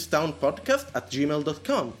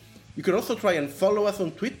getoutofThisTownPodcast@gmail.com. You can also try and follow us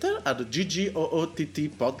on Twitter at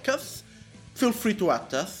GGOOTT Podcasts. Feel free to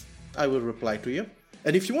at us, I will reply to you.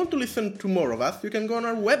 And if you want to listen to more of us, you can go on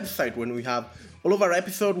our website when we have all of our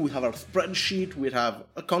episodes, we have our spreadsheet, we have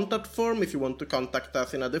a contact form if you want to contact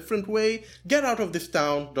us in a different way.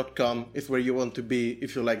 GetOutOfThisTown.com is where you want to be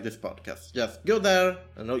if you like this podcast. Just go there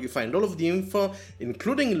and you find all of the info,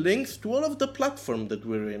 including links to all of the platforms that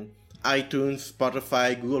we're in. iTunes,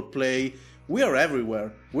 Spotify, Google Play. We are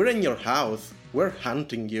everywhere. We're in your house. We're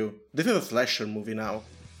hunting you. This is a slasher movie now.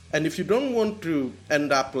 And if you don't want to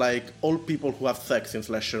end up like all people who have sex in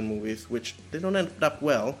slasher movies, which they don't end up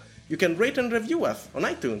well, you can rate and review us on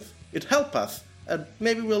iTunes. It helps us, and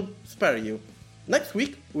maybe we'll spare you. Next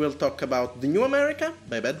week, we'll talk about The New America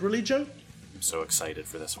by Bad Religion. I'm so excited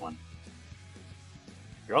for this one.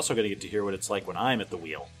 You're also going to get to hear what it's like when I'm at the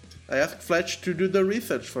wheel. I asked Fletch to do the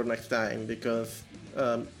research for next time, because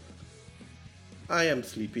I am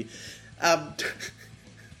sleepy. I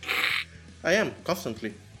am,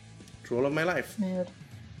 constantly. Through all of my life. Mood.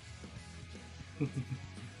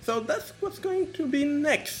 So that's what's going to be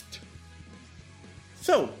next.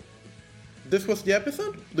 So, this was the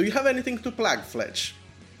episode? Do you have anything to plug, Fletch?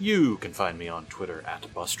 You can find me on Twitter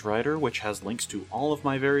at BustRider, which has links to all of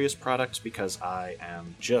my various products because I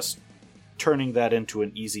am just turning that into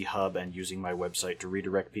an easy hub and using my website to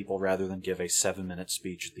redirect people rather than give a 7-minute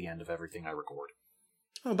speech at the end of everything I record.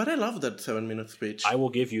 Oh, but I love that 7-minute speech. I will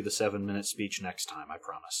give you the 7-minute speech next time, I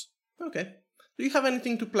promise. Okay. Do you have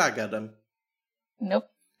anything to plug, Adam? Nope.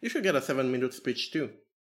 You should get a 7-minute speech too.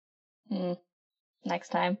 Next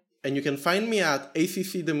time. And you can find me at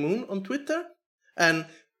ACC The Moon on Twitter. And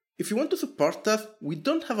if you want to support us, we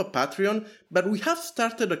don't have a Patreon, but we have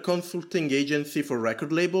started a consulting agency for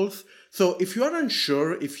record labels. So if you are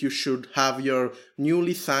unsure if you should have your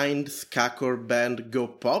newly signed skacore band go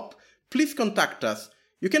pop, please contact us.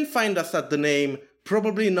 You can find us at the name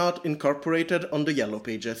Probably Not Incorporated on the Yellow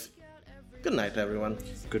Pages. Good night, everyone.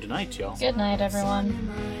 Good night, y'all. Good night, everyone.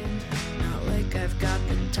 Not like I've got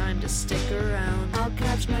the time to stick around. I'll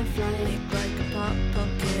catch my flight, make like a pop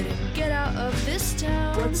punk kid and get out of this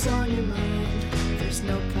town. What's on your mind? There's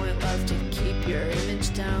no point left to keep your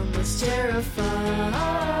image down. Let's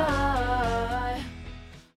terrify.